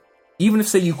AAF, even if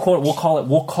say we'll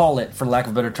call it for lack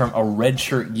of a better term, a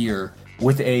redshirt year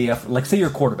with the AAF, like say you're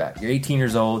a quarterback, you're 18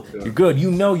 years old, you're good,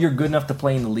 you know you're good enough to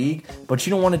play in the league, but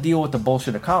you don't want to deal with the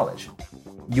bullshit of college.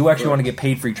 You actually want to get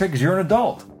paid for your trade because you're an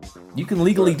adult. You can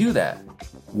legally do that.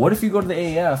 What if you go to the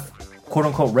AAF, quote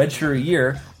unquote, redshirt a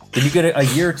year, then you get a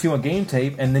year or two on game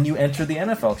tape, and then you enter the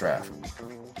NFL draft?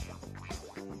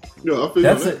 Yeah, I feel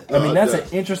that's an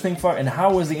interesting part. And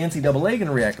how is the NCAA going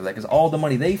to react to that? Because all the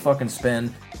money they fucking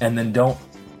spend, and then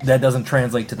that doesn't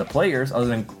translate to the players other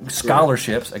than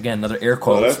scholarships. Again, another air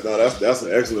quotes. That's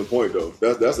an excellent point, though.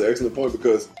 That's an excellent point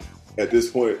because at this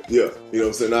point, you know what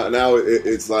I'm saying? Now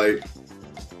it's like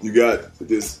you got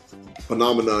this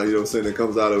phenomenon, you know what I'm saying, that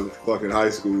comes out of fucking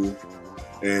high school,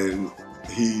 and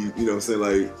he, you know what I'm saying,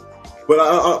 like,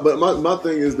 but my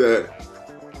thing is that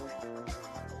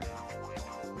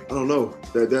I don't know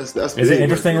that's is an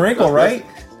interesting wrinkle, right?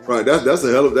 Right, that's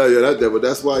a hell of that. Yeah, but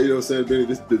that's why, you know what I'm saying, Benny,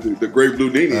 the great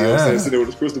Blue Dini, you know what I'm saying, sitting there with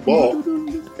his crystal ball,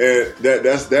 and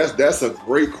that's a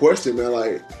great question, man.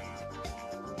 Like,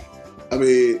 I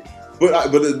mean,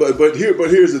 but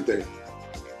here's the thing.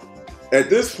 At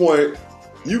this point,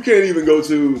 you can't even go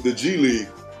to the G League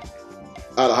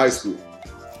out of high school.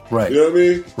 Right. You know what I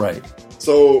mean? Right.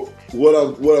 So what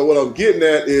I'm getting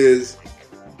at is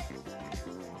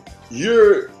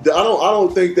I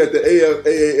don't think that the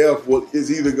AAF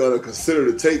is even going to consider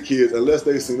to take kids unless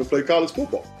they've seen them play college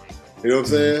football. You know what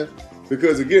I'm saying?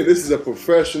 Because again, this is a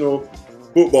professional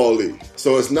football league.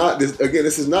 So it's not this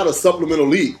is not a supplemental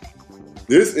league.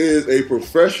 This is a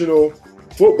professional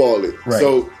football league. Right.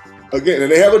 So again,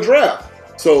 and they have a draft.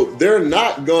 So they're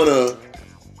not gonna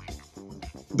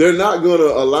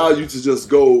allow you to just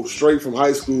go straight from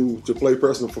high school to play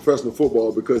professional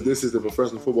football because this is the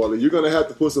professional football league. You're gonna have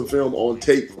to put some film on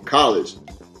tape for college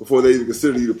before they even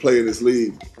consider you to play in this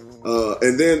league.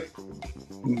 And then,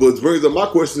 what brings up my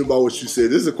question about what you said.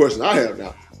 This is a question I have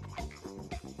now,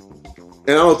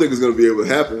 and I don't think it's gonna be able to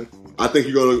happen. I think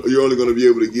you're only gonna be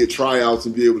able to get tryouts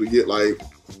and be able to get like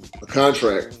a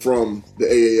contract from the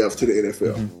AAF to the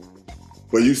NFL. Mm-hmm.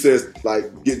 When you said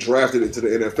like get drafted into the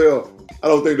NFL, I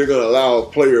don't think they're going to allow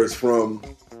players from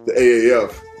the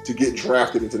AAF to get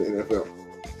drafted into the NFL.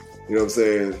 You know what I'm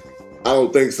saying? I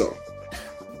don't think so.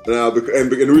 Now,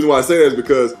 and the reason why I say that is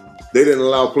because they didn't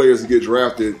allow players to get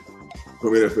drafted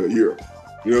from NFL Europe.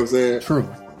 You know what I'm saying? True.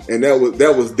 And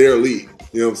that was their league.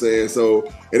 You know what I'm saying? So,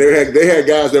 and they had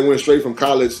guys that went straight from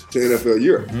college to NFL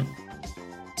Europe. Mm-hmm.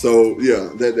 So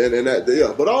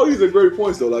yeah, But all these are great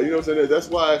points though. Like, you know what I'm saying? That's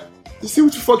why. You see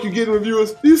what you getting,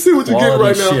 reviewers? You see what you're getting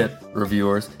right now? Shit,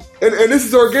 reviewers. And this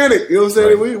is organic. You know what I'm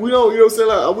saying? Right. We don't, you know what I'm saying?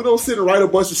 Like, we don't sit and write a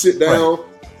bunch of shit down.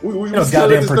 Right. We just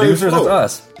goddamn producers, that's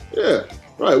us. Yeah,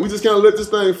 right. We just kind of let this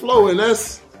thing flow, and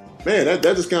that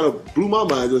just kind of blew my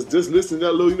mind. Just listening to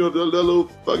that little, you know, that little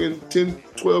fucking 10,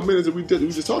 12 minutes that we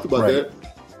just talked about that.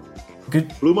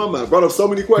 Good. Blew my mind. Brought up so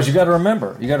many questions. But you got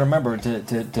to remember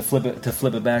to flip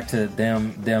it back to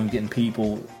them getting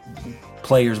people,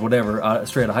 players, whatever,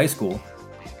 straight out of high school.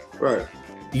 Right.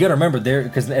 You got to remember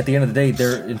because at the end of the day,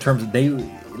 they're in terms of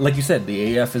like you said,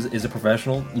 the AAF is a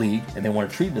professional league, and they want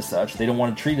to treat it as such. They don't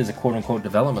want to treat it as a quote unquote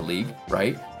development league,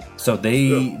 right? So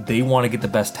they want to get the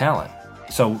best talent.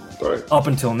 So up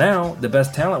until now, the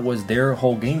best talent was their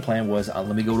whole game plan was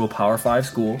let me go to a Power 5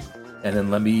 school, and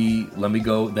then let me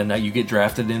go. Then now you get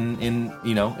drafted in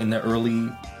the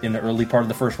early part of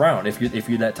the first round if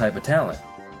you're that type of talent.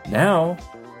 Now,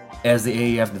 as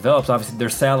the AAF develops, obviously their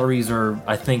salaries are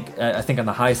I think on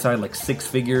the high side like 6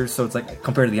 figures. So it's like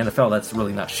compared to the NFL, that's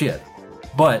really not shit.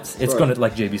 But it's going to,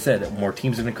 like JB said, more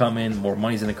teams are going to come in, more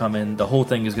money's going to come in. The whole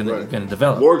thing is going to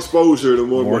develop. More exposure to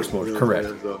more exposure. Correct.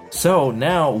 So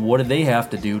now, what do they have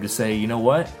to do to say, you know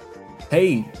what?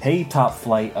 Hey, top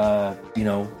flight,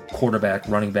 quarterback,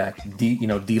 running back, D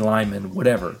lineman,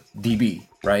 whatever, DB,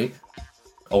 right?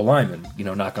 O lineman,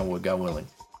 knock on wood, God willing.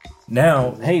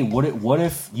 Now, hey, what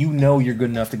if you're good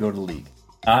enough to go to the league?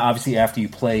 Obviously, after you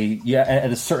play,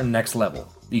 at a certain next level,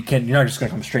 you're not just going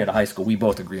to come straight out of high school. We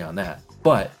both agree on that.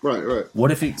 But right.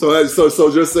 What if he? So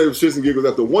just say for shits and giggles,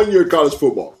 after 1 year of college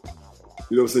football,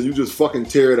 you know what I'm saying, you just fucking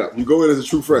tear it up. You go in as a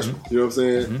true freshman, you know what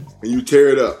I'm saying, and you tear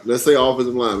it up. Let's say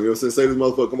offensive lineman, you know what I'm saying. Say this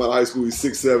motherfucker come out of high school, he's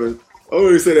 6'7". I don't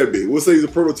really say that big. We'll say he's a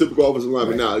prototypical offensive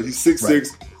lineman now. He's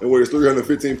 6'6" and weighs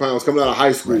 315 pounds. Coming out of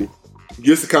high school,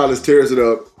 gets to college, tears it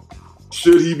up.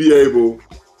 Should he be able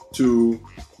to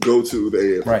go to the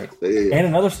AAF? Right. The AAF. And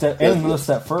another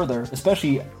step further,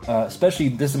 especially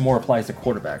this more applies to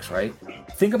quarterbacks, right?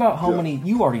 Think about how many,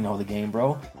 you already know the game,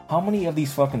 bro. How many of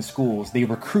these fucking schools, they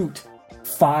recruit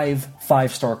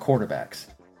 5-star quarterbacks?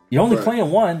 You're only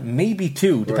playing one, maybe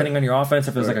two, depending on your offense.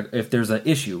 If there's an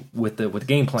issue with the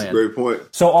game plan. That's a great point.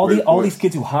 So all these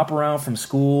kids who hop around from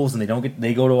schools and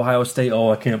they go to Ohio State.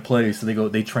 Oh, I can't play, so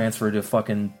they transfer to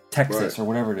fucking Texas or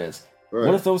whatever it is. Right.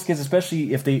 What if those kids,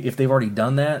 especially if they've already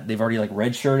done that, they've already like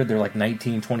redshirted, they're like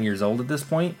 19, 20 years old at this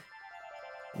point.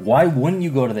 Why wouldn't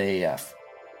you go to the AAF?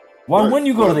 Why wouldn't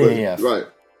you go to the AAF? Right.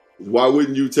 Why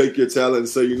wouldn't you take your talent and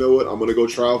say, you know what, I'm going to go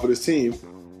try out for this team,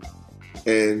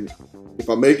 and if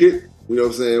I make it, you know what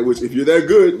I'm saying, which if you're that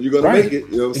good, you're going to make it,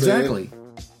 you know what I'm saying? Exactly.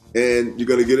 And you're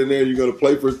going to get in there, you're going to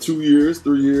play for 2 years,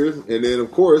 3 years, and then, of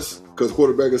course, because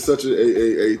quarterback is such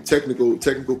a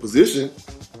technical position,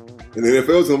 and the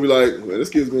NFL is going to be like, man, this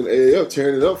kid's been AAF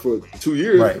tearing it up for 2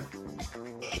 years. Right.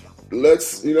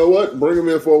 Let's, you know what, bring him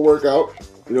in for a workout,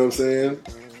 you know what I'm saying?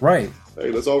 Right.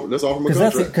 Hey, let's offer him a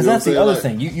contract. Because that's the other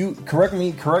thing. You correct me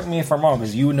if I'm wrong,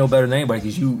 because you would know better than anybody,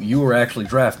 because you were actually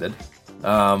drafted.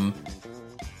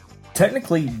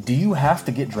 Technically, do you have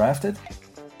to get drafted,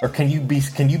 or can you be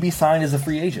signed as a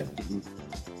free agent?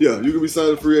 Yeah, you can be signed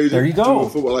as a free agent. There you go.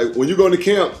 Football. Like when you go into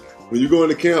camp, you know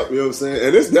what I'm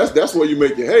saying, and that's where you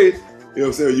make your hay. You know what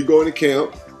I'm saying? You go into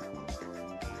camp,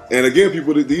 and again,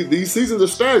 people, these seasons are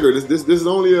staggered. This is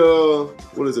only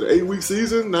what is it, 8-week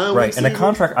season, 9-week right? season? And the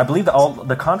contract, I believe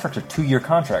the contracts are 2-year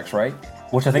contracts, right?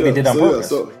 Which I think they did on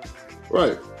purpose.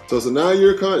 Right. So it's a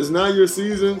 9-year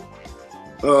season.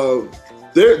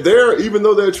 They're even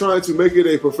though they're trying to make it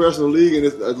a professional league and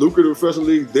it's a lucrative professional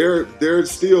league, they're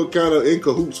still kind of in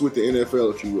cahoots with the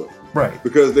NFL, if you will. Right.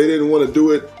 Because they didn't want to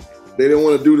do it. They didn't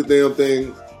want to do the damn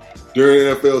thing during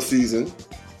the NFL season.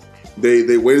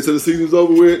 They waited till the season's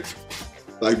over with.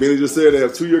 Like Benny just said, they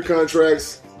have 2-year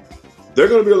contracts. There are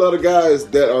going to be a lot of guys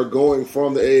that are going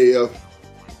from the AAF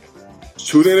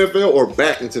to the NFL or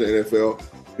back into the NFL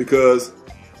because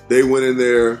they went in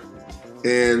there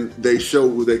and they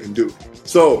showed what they can do.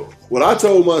 So what I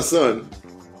told my son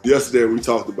yesterday, we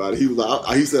talked about it.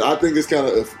 He said, I think it's kind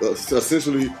of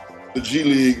essentially the G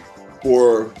League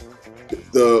for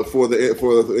the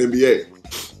NBA.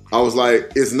 I was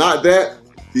like, it's not that,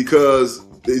 because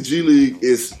the G League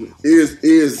is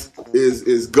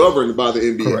governed by the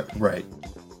NBA. Correct. Right.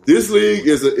 This league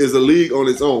is a league on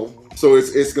its own, so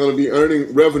it's going to be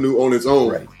earning revenue on its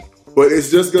own. Right. But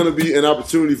it's just going to be an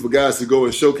opportunity for guys to go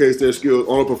and showcase their skills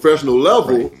on a professional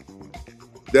level. Right.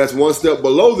 That's one step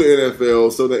below the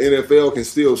NFL, so the NFL can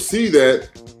still see that,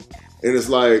 and it's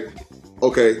like,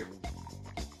 okay,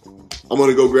 I'm going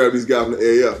to go grab these guys from the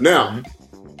AAF. Now,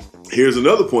 here's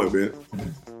another point, man.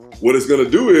 What it's going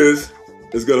to do is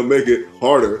it's going to make it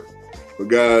harder for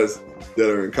guys that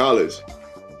are in college,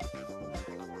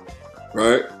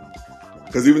 right?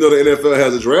 Because even though the NFL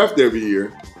has a draft every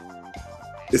year,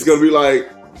 it's going to be like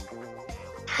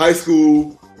high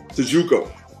school to JUCO.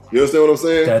 You understand what I'm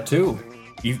saying? That too.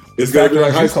 It's going to be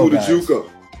like high school to JUCO.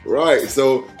 Right.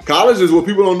 So colleges, what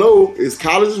people don't know is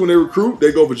colleges, when they recruit,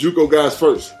 they go for JUCO guys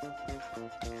first.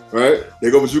 Right? They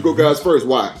go for JUCO guys first.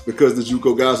 Why? Because the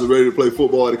JUCO guys are ready to play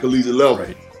football at a collegiate level.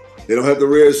 Right. They don't have to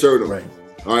redshirt them. Right.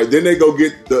 All right. Then they go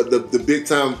get the big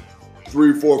time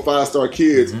 3, 4, 5-star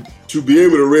kids to be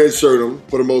able to redshirt them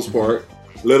for the most part.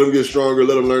 Let them get stronger.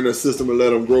 Let them learn their system and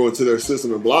let them grow into their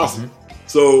system and blossom.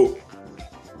 So,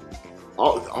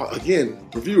 again,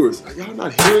 reviewers, are y'all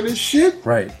not hearing this shit?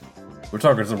 Right. We're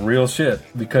talking some real shit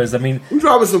because, I mean... We're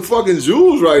dropping some fucking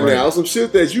jewels right now. Some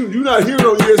shit that you're not hearing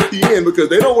on ESPN because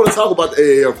they don't want to talk about the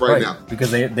AAF right now. Because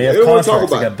they have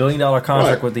contracts. They got $1 billion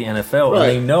contract with the NFL.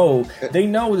 Right. And they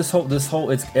know this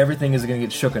whole everything is going to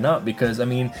get shooken up because, I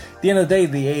mean, at the end of the day,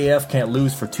 the AAF can't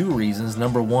lose for two reasons.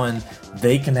 Number one,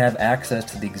 they can have access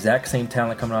to the exact same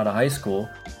talent coming out of high school.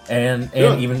 And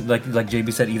even like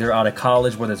JB said, either out of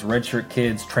college, whether it's redshirt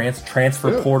kids,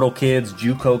 transfer portal kids,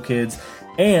 JUCO kids,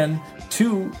 and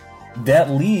two,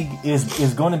 that league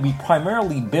is going to be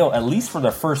primarily built, at least for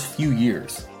the first few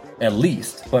years, at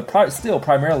least, but still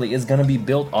primarily is going to be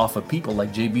built off of people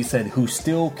like JB said who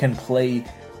still can play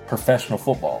professional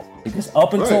football. Because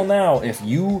up until now, if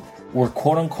you were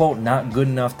quote unquote not good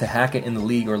enough to hack it in the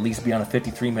league or at least be on a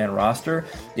 53-man roster,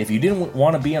 if you didn't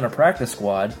want to be on a practice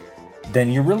squad,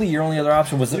 then your only other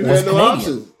option was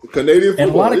Canadian. Canadian football.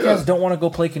 And a lot of guys don't want to go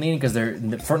play Canadian because they're,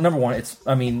 for number one,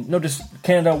 just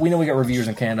Canada. We know we got reviewers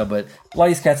in Canada, but a lot of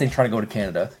these cats ain't trying to go to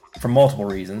Canada for multiple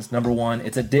reasons. Number one,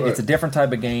 it's a different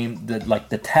type of game.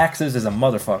 The taxes is a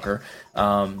motherfucker.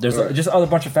 There's just other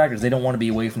bunch of factors. They don't want to be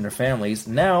away from their families.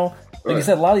 Now, like I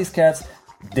said, a lot of these cats,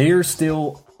 they're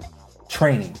still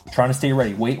training, trying to stay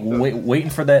ready, waiting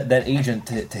for that agent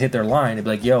to hit their line and be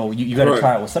like, yo, you got to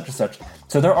try it with such and such.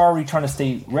 So they're already trying to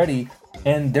stay ready,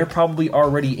 and they're probably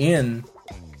already in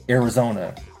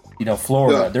Arizona,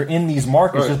 Florida. They're in these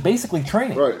markets just basically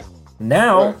training.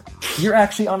 Now, you're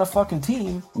actually on a fucking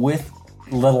team with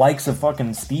the likes of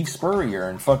fucking Steve Spurrier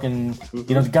and fucking,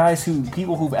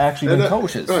 people who've actually been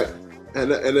coaches. Right.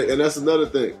 And that's another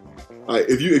thing.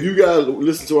 If you guys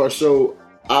listen to our show,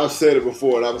 I've said it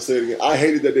before and I'm going to say it again. I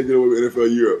hated that they did away with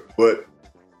NFL Europe, but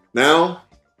now,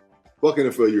 fuck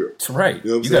NFL Europe. That's right.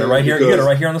 You got it right here. You got it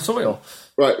right here on the soil.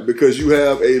 Right, because you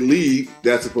have a league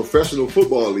that's a professional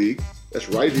football league that's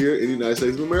right here in the United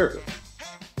States of America.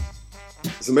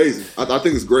 It's amazing. I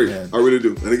think it's great. Yeah. I really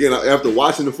do. And again, after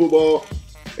watching the football,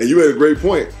 and you made a great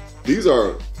point. These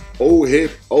are old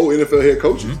NFL head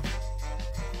coaches.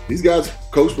 Mm-hmm. These guys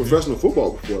coached professional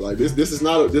football before. Like this is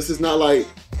not like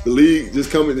the league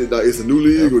just coming in. Like it's a new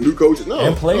league or new coaches. No,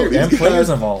 and players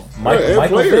involved. Michael Vick,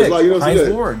 players, like Heinz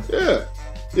Ward. Yeah.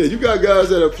 You got guys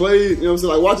that have played. You know what I'm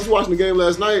saying? Like watching the game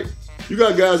last night. You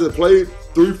got guys that played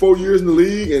 3-4 years in the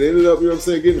league and ended up,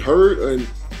 getting hurt and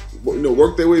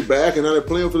worked their way back, and now they're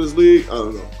playing for this league. I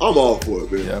don't know. I'm all for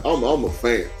it, man. Yeah. I'm a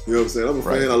fan. You know what I'm saying? I'm a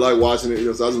fan. I like watching it.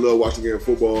 So I just love watching game of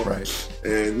football. Right.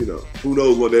 And who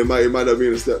knows one day it might end up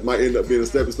being a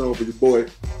stepping stone for your boy. You know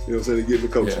what I'm saying? To get in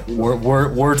the coaching. Yeah.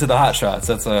 Word to the hot shots.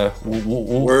 That's a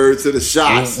word to the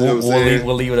shots.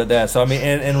 We'll leave it at that. So I mean,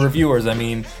 and reviewers. I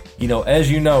mean,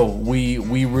 as you know, we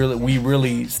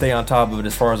really stay on top of it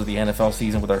as far as with the NFL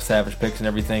season with our savage picks and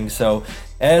everything. So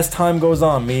as time goes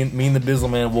on, me and the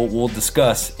Bizzle Man will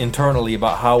discuss internally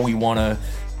about how we want to,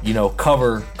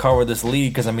 cover this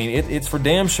league, because I mean it's for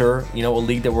damn sure, a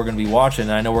league that we're going to be watching.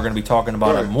 And I know we're going to be talking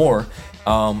about it more.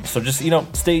 So just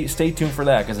stay tuned for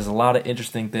that, because there's a lot of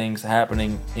interesting things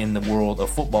happening in the world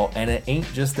of football, and it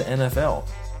ain't just the NFL.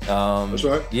 That's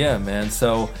right. Yeah, man.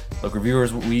 So look,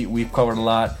 reviewers, we've covered a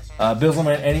lot. Bizzle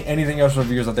Man, anything else for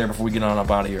reviewers out there before we get on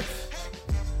up out of here?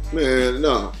 Man,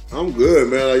 no, I'm good,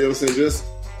 man. Like, you know what I'm saying? Just,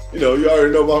 you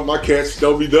already know about my catch.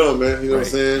 Don't be dumb, man. You know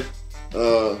what I'm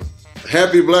saying?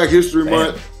 Happy Black History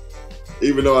Month,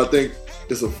 even though I think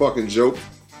it's a fucking joke.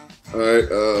 All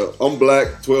right, I'm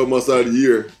black 12 months out of the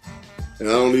year, and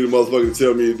I don't need a motherfucker to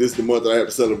tell me this is the month that I have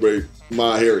to celebrate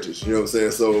my heritage. You know what I'm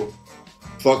saying? So,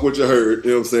 fuck what you heard.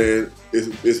 You know what I'm saying?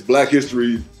 It's Black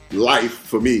History life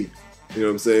for me. You know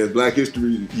what I'm saying? Black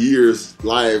History years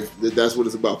live. That's what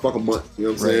it's about. Fuck a month. You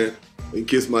know what I'm saying? And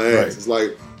kiss my ass. Right. It's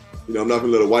like, I'm not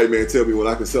gonna let a white man tell me when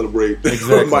I can celebrate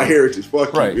my heritage.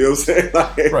 Fuck you. You know what I'm saying?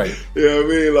 Like, you know what I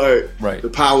mean? Like, the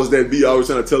powers that be always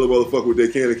trying to tell a motherfucker what they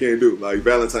can and can't do. Like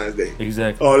Valentine's Day.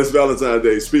 Exactly. Oh, this Valentine's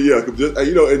Day.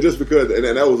 And just because, and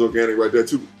that was organic right there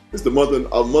too. It's the month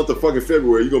of fucking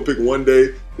February. You're gonna pick one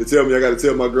day to tell me I got to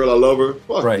tell my girl I love her.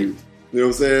 Fuck you. You know what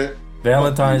I'm saying?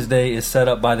 Valentine's Day is set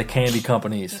up by the candy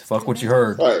companies. Fuck what you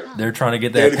heard. Right. They're trying to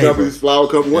get that candy companies, flower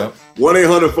company.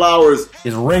 1-800-Flowers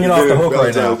is ringing off the hook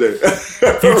right now.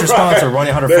 Future sponsor,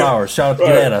 1-800-Flowers. Shout out to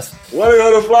get at us.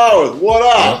 1-800-Flowers. What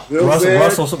up? You know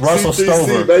Russell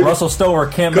Stover. Baby. Russell Stover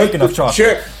can't make enough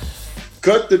chocolate.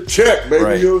 Cut the check, baby.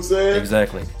 Right. You know what I'm saying?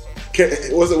 Exactly.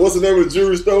 What's the name of the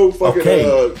jewelry store? Fucking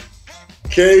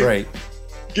K. Right.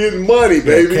 Getting money,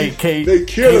 baby. They killing it.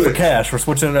 K for cash. We're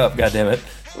switching it up. Goddammit.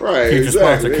 Right, Future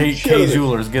exactly. sponsor, K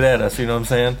Jewelers, get at us, you know what I'm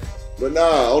saying? But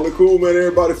nah, on the cool, man,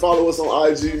 everybody follow us on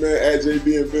IG, man, at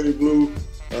JB and Benny Blue,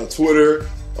 Twitter,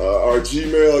 Our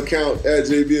Gmail account at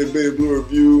JB and Benny Blue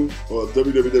Review or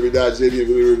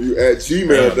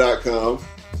www.jbandbennyreview@gmail.com.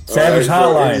 Savage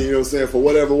Hotline. You know what I'm saying? For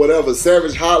whatever.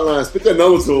 Savage Hotline. Spit that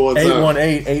number to one time.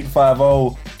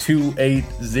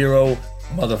 818-850-280.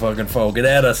 Motherfucking foe. Get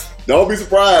at us. Don't be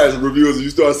surprised, reviewers, if you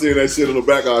start seeing that shit on the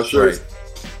back of our shirts. Right.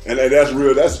 And that's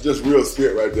real. That's just real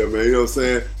spit right there, man. You know what I'm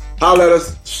saying? Holler at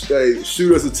us.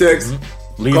 Shoot us a text.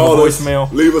 Leave call a voicemail.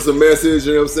 Us, leave us a message.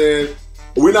 You know what I'm saying?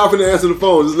 We're not going to answer the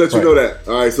phone. Just let you know that.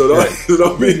 All right? So don't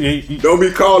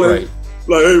be calling. Right.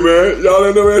 Like, hey, man, y'all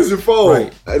ain't never answer your phone.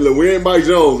 Right. Hey, look, we ain't Mike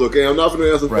Jones, okay? I'm not going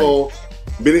to answer the phone.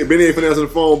 Benny ain't going to answer the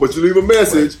phone. But you leave a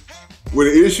message with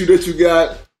an issue that you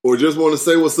got, or just want to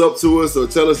say what's up to us, or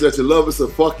tell us that you love us, or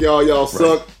fuck y'all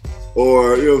suck.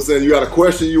 Or, you know what I'm saying, you got a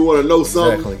question, you want to know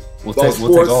something about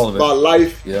sports, all of it. about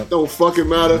life. Yep. Don't fucking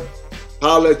matter.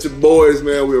 Holler at your boys,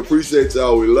 man. We appreciate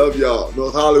y'all. We love y'all.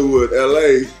 North Hollywood,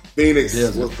 LA, Phoenix,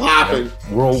 what's popping.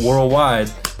 Yep. Worldwide.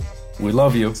 We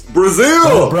love you.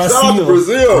 Brazil! Shout out to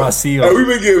Brazil. Hey, we've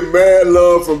been getting mad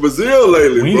love from Brazil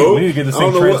lately, bro. We need to get this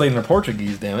thing translated into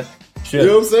Portuguese, damn it. Shit. You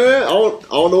know what I'm saying? I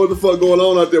don't know what the fuck going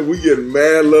on out there. We getting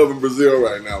mad love in Brazil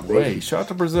right now, bro. Hey, shout out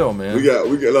to Brazil, man. We get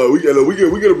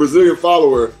a Brazilian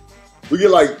follower. We get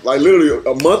like literally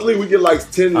a monthly. We get like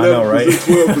 10, 11,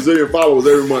 12 Brazilian followers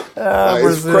every month.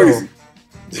 It's crazy.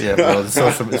 Yeah, bro.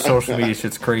 The social media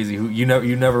shit's crazy. You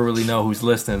never really know who's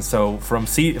listening. So from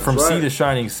sea to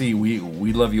shining sea,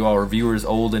 we love you all, reviewers,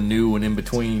 old and new and in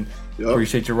between. Yep.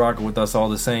 Appreciate you rocking with us all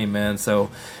the same, man. So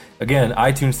again,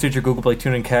 iTunes, Stitcher, Google Play,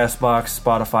 TuneIn, CastBox,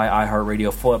 Spotify,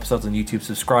 iHeartRadio, full episodes on YouTube.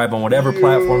 Subscribe on whatever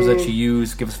platforms that you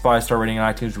use. Give us 5-star rating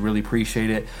on iTunes. We really appreciate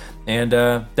it. And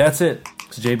that's it.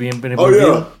 It's JB and Benny.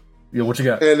 Yeah, what you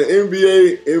got? And the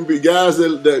NBA guys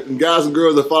guys and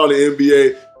girls that follow the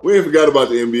NBA, we ain't forgot about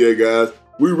the NBA, guys.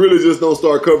 We really just don't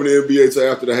start covering the NBA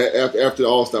till after the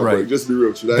All-Star break. Just to be real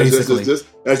with you.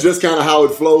 That's just kind of how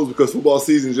it flows because football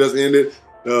season just ended.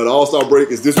 The All-Star break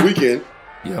is this weekend.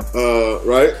 Yeah.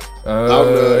 Right?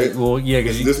 Well, yeah.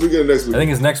 Cause this weekend or next week? I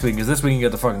think it's next week because this week you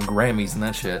get the fucking Grammys and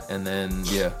that shit. And then,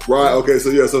 yeah. Right. Okay. So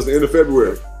it's the end of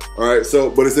February. All right. So,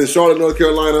 but it's in Charlotte, North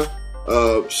Carolina.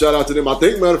 Shout out to them.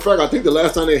 Matter of fact, I think the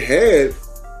last time they had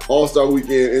All-Star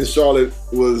weekend in Charlotte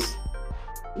was,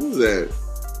 what was that?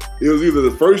 It was either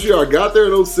the first year I got there in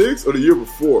 2006 or the year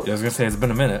before. Yeah, I was going to say, it's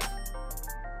been a minute.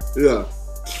 Yeah.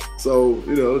 So,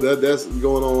 that's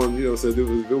going on, it was 08, you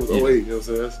know what I'm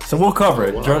saying? So we'll cover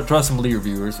it. Wow. Trust and believe,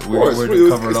 reviewers. We're going to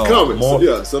cover it all. It's coming.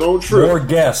 So don't trip. More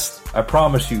guests. I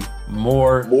promise you.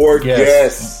 More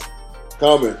guests.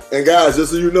 Coming. And guys,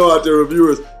 just so you know out there,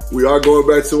 reviewers, we are going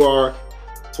back to our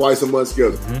twice-a-month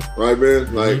schedule. Mm-hmm. Right, man?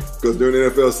 Because during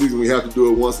the NFL season, we have to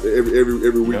do it once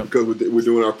every week because we're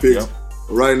doing our picks. Yep.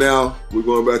 Right now, we're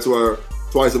going back to our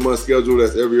twice-a-month schedule.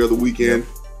 That's every other weekend.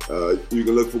 Yep. You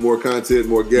can look for more content,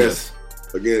 more guests.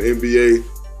 Yes. Again, NBA, you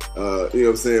know what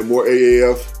I'm saying, more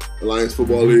AAF, Alliance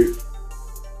Football League.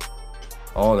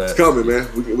 All that. It's coming,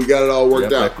 man. We got it all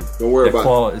worked out. Don't worry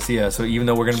about it. Yeah, so even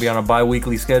though we're going to be on a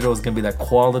bi-weekly schedule, it's going to be that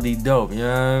quality dope. You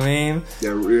know what I mean? Yeah,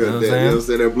 real. You know what I'm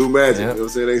saying? That blue magic. Yep. You know what I'm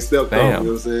saying? They stepped on. You know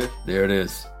what I'm saying? There it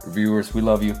is. Reviewers, we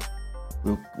love you.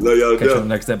 We'll love y'all. Catch you on the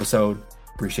next episode.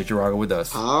 Appreciate you rocking with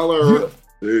us. Holler.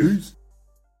 Peace.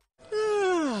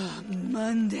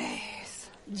 Mondays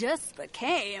just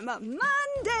became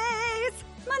Mondays.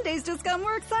 Mondays just got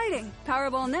more exciting.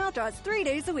 Powerball now draws 3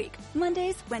 days a week.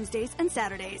 Mondays, Wednesdays, and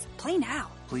Saturdays. Play now.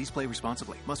 Please play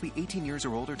responsibly. Must be 18 years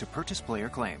or older to purchase, play, or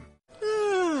claim.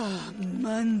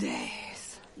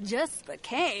 Mondays just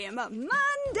became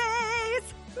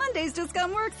Mondays. Mondays just got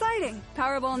more exciting.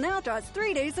 Powerball now draws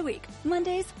 3 days a week.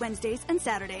 Mondays, Wednesdays, and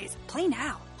Saturdays. Play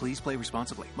now. Please play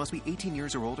responsibly. Must be 18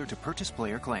 years or older to purchase,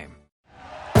 play, or claim.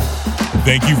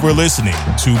 Thank you for listening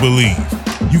to Believe.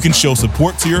 You can show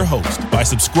support to your host by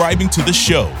subscribing to the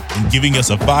show and giving us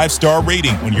a 5-star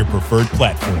rating on your preferred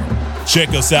platform. Check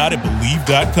us out at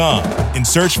Believe.com and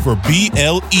search for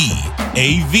BLEAV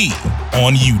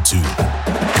on YouTube.